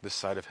this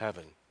side of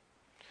heaven.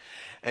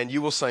 And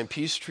you will sign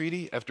peace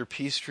treaty after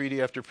peace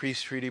treaty after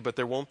peace treaty, but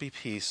there won't be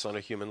peace on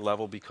a human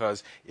level,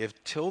 because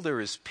till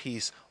there is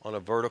peace on a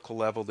vertical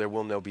level, there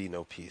will be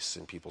no peace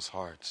in people's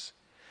hearts.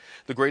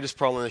 The greatest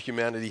problem that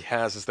humanity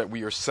has is that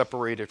we are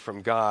separated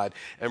from God.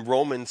 And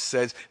Romans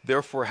says,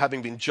 therefore,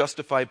 having been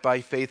justified by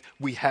faith,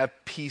 we have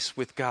peace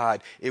with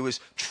God. It was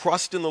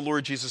trust in the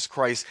Lord Jesus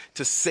Christ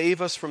to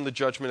save us from the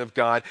judgment of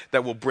God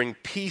that will bring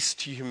peace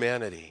to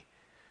humanity.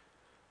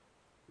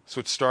 So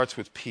it starts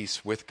with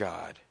peace with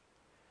God.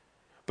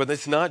 But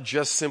it's not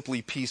just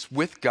simply peace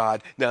with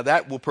God. Now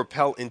that will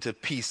propel into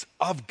peace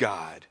of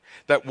God.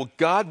 That what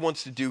God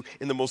wants to do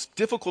in the most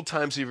difficult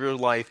times of your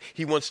life,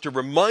 He wants to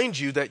remind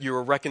you that you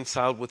are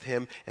reconciled with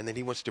Him, and then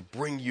He wants to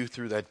bring you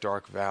through that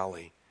dark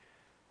valley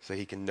so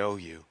He can know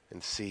you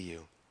and see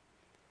you.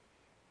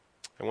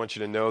 I want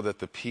you to know that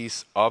the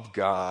peace of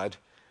God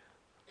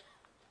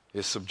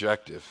is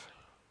subjective.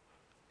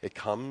 It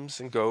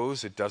comes and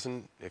goes. It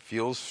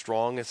feels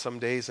strong at some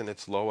days and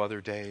it's low other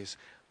days.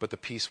 But the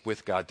peace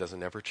with God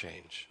doesn't ever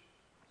change.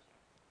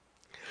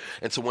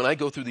 And so when I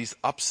go through these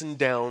ups and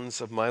downs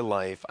of my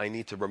life, I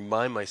need to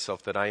remind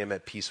myself that I am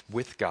at peace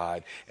with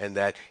God and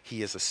that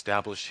He has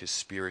established His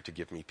Spirit to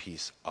give me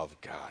peace of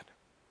God.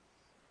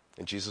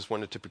 And Jesus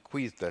wanted to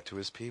bequeath that to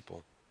His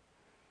people.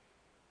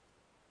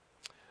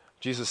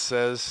 Jesus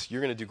says,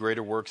 you're going to do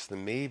greater works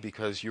than me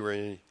because you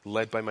are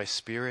led by my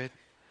Spirit.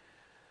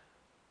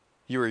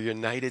 You are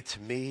united to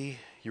me.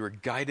 You are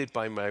guided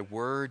by my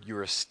word. You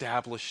are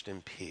established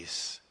in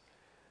peace.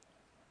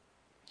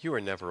 You are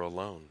never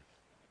alone.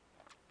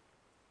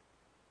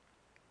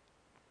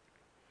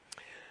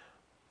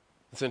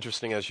 It's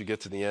interesting as you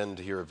get to the end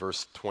here at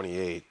verse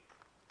 28.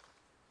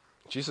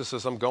 Jesus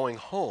says, I'm going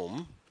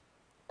home.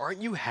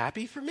 Aren't you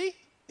happy for me?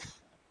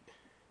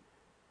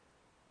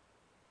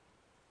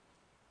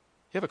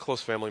 You have a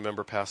close family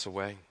member pass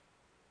away.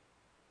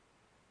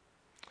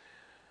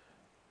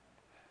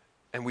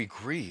 And we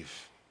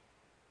grieve.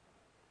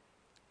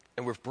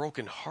 And we're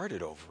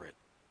brokenhearted over it.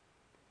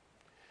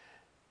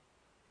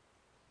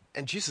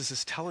 And Jesus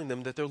is telling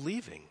them that they're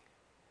leaving.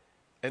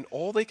 And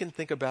all they can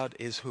think about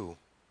is who?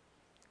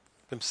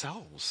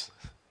 Themselves.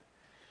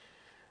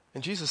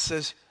 And Jesus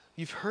says,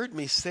 you've heard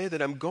me say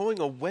that I'm going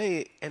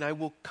away and I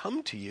will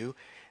come to you.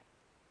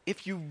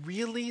 If you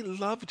really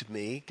loved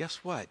me, guess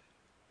what?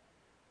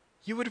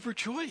 You would have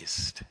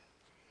rejoiced.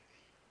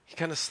 He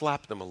kind of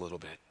slapped them a little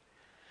bit.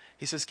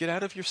 He says, get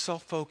out of your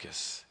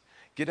self-focus.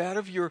 Get out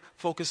of your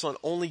focus on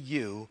only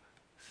you.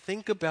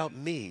 Think about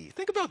me.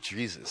 Think about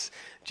Jesus.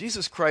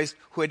 Jesus Christ,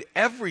 who had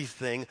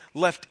everything,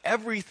 left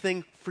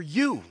everything for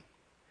you.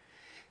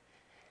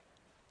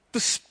 The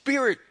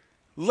Spirit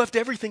left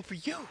everything for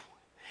you.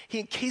 He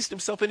encased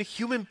Himself in a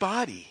human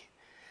body.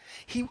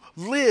 He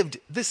lived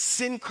this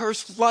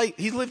sin-cursed life.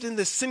 He lived in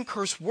this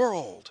sin-cursed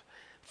world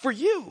for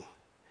you.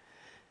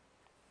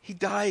 He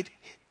died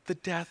the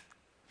death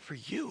for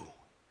you.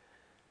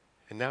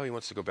 And now He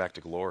wants to go back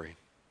to glory.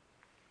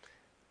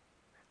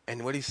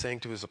 And what He's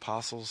saying to His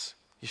apostles,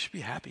 you should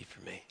be happy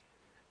for me.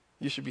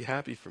 You should be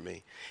happy for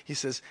me. He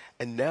says,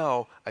 and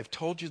now I've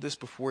told you this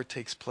before it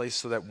takes place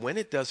so that when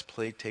it does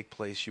take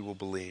place, you will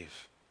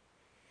believe.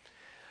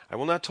 I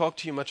will not talk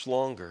to you much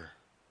longer,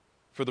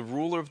 for the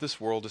ruler of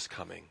this world is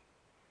coming.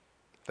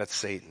 That's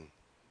Satan.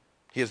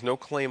 He has no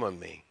claim on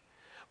me,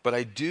 but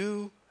I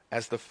do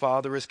as the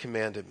Father has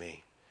commanded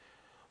me,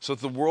 so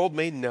that the world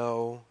may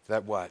know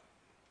that what?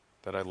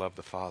 That I love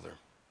the Father.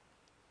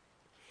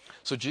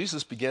 So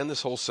Jesus began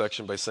this whole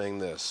section by saying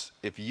this,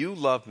 if you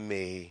love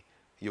me,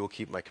 you will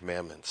keep my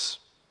commandments.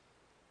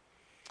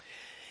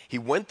 He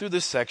went through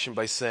this section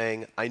by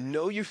saying, I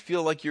know you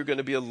feel like you're going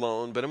to be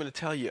alone, but I'm going to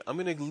tell you, I'm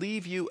going to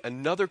leave you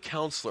another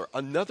counselor,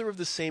 another of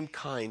the same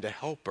kind, a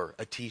helper,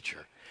 a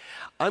teacher.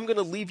 I'm going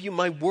to leave you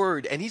my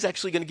word, and He's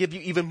actually going to give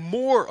you even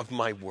more of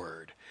my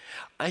word.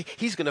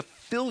 He's going to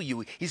fill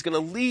you. He's going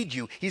to lead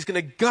you. He's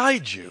going to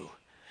guide you.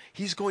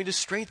 He's going to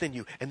strengthen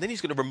you. And then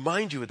He's going to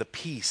remind you of the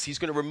peace. He's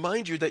going to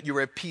remind you that you're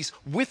at peace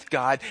with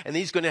God. And then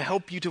He's going to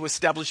help you to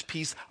establish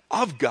peace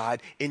of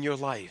God in your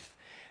life.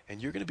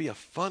 And you're going to be a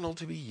funnel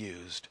to be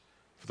used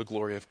for the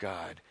glory of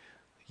God.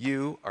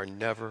 You are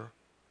never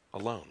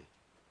alone.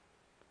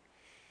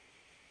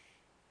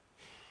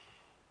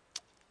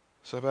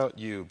 So how about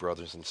you,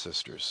 brothers and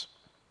sisters?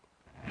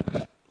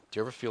 Do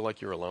you ever feel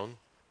like you're alone?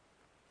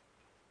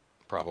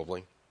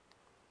 Probably.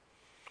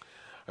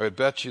 I would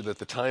bet you that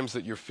the times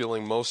that you're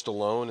feeling most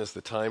alone is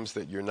the times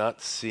that you're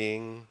not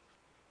seeing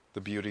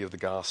the beauty of the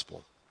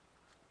gospel.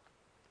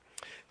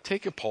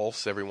 Take a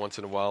pulse every once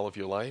in a while of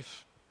your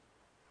life.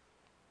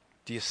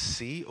 Do you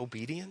see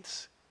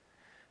obedience?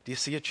 Do you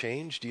see a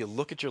change? Do you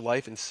look at your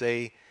life and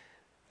say,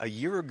 a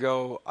year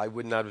ago I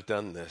would not have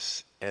done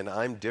this, and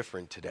I'm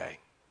different today?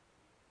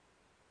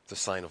 It's a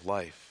sign of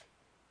life.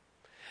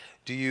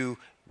 Do you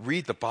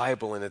read the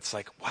Bible and it's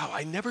like, wow,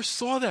 I never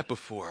saw that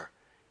before?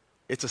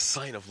 It's a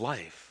sign of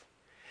life.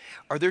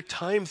 Are there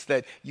times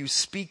that you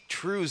speak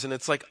truths and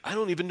it's like, I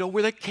don't even know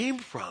where that came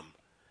from?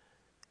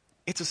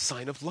 It's a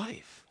sign of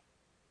life.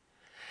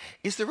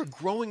 Is there a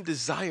growing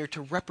desire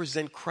to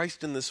represent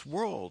Christ in this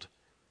world?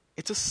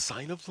 It's a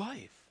sign of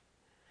life.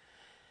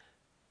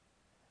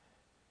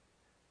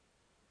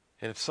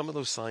 And if some of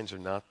those signs are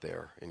not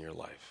there in your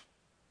life,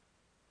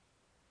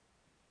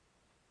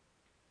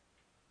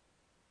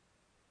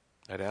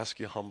 I'd ask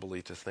you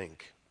humbly to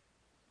think,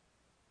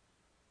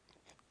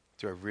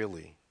 do I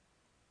really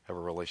have a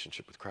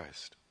relationship with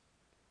Christ?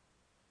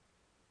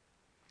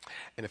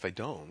 And if I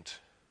don't,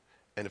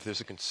 and if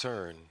there's a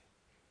concern,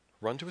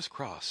 run to his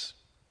cross.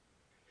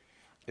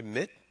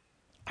 Admit,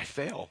 I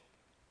fail.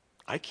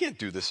 I can't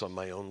do this on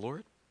my own,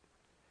 Lord.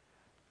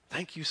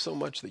 Thank you so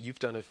much that you've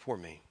done it for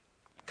me.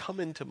 Come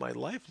into my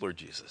life, Lord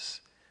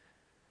Jesus.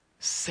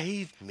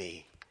 Save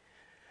me.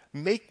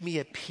 Make me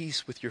at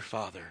peace with your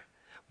Father.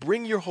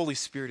 Bring your Holy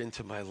Spirit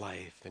into my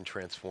life and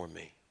transform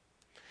me.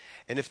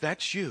 And if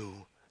that's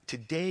you,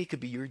 today could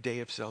be your day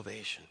of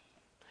salvation.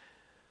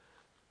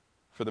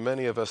 For the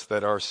many of us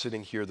that are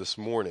sitting here this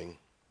morning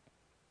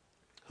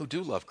who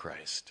do love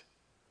Christ,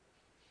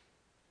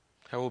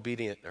 how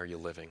obedient are you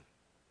living?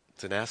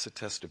 It's an acid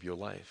test of your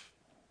life.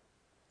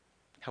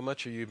 How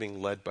much are you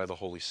being led by the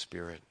Holy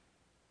Spirit?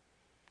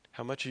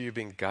 How much are you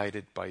being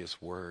guided by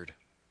his word?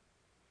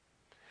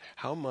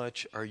 How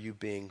much are you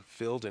being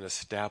filled and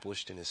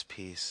established in his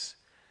peace?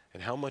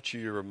 And how much are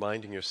you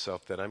reminding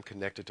yourself that I'm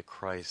connected to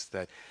Christ,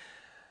 that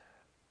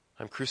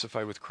I'm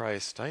crucified with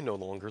Christ, I no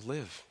longer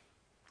live.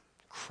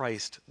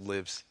 Christ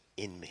lives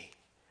in me.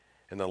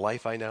 And the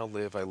life I now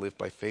live, I live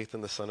by faith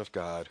in the Son of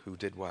God, who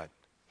did what?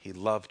 He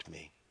loved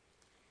me,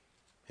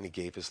 and he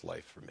gave his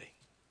life for me.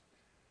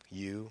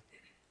 You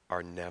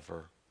are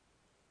never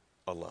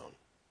alone.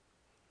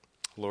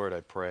 Lord,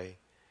 I pray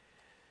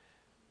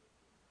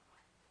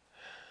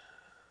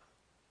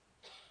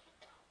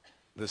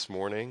this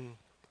morning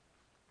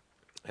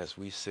as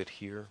we sit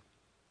here,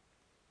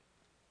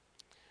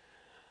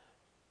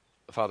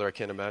 Father, I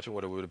can't imagine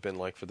what it would have been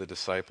like for the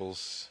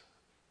disciples.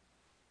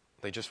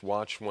 They just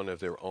watched one of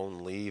their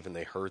own leave and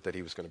they heard that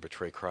he was going to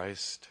betray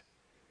Christ.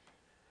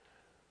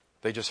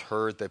 They just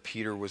heard that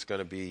Peter was going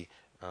to be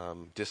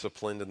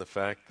disciplined in the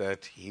fact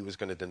that he was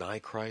going to deny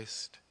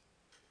Christ.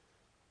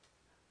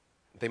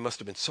 They must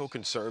have been so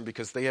concerned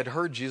because they had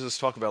heard Jesus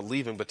talk about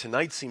leaving, but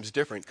tonight seems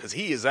different because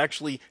he is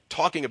actually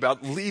talking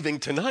about leaving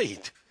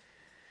tonight.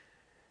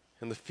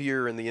 And the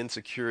fear and the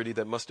insecurity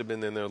that must have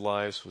been in their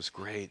lives was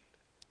great.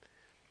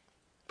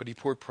 But he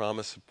poured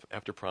promise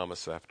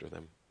after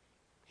them.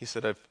 He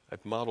said,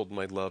 I've modeled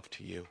my love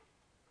to you.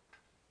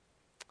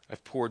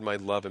 I've poured my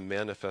love and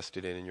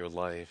manifested it in your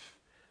life.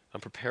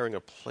 I'm preparing a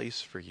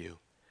place for you.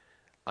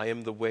 I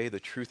am the way, the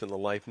truth, and the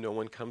life. No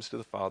one comes to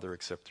the Father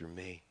except through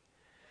me.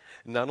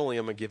 And not only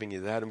am I giving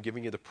you that, I'm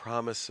giving you the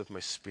promise of my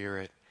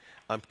Spirit.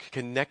 I'm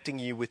connecting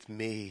you with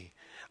me.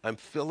 I'm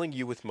filling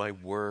you with my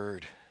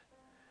word.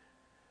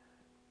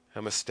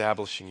 I'm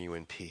establishing you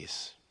in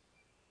peace.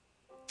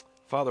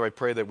 Father, I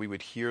pray that we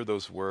would hear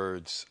those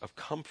words of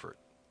comfort.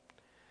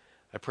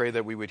 I pray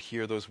that we would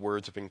hear those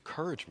words of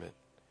encouragement.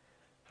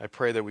 I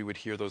pray that we would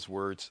hear those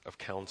words of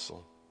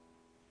counsel.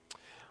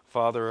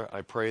 Father,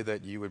 I pray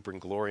that you would bring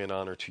glory and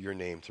honor to your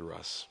name through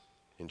us.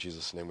 In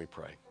Jesus' name we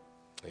pray.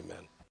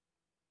 Amen.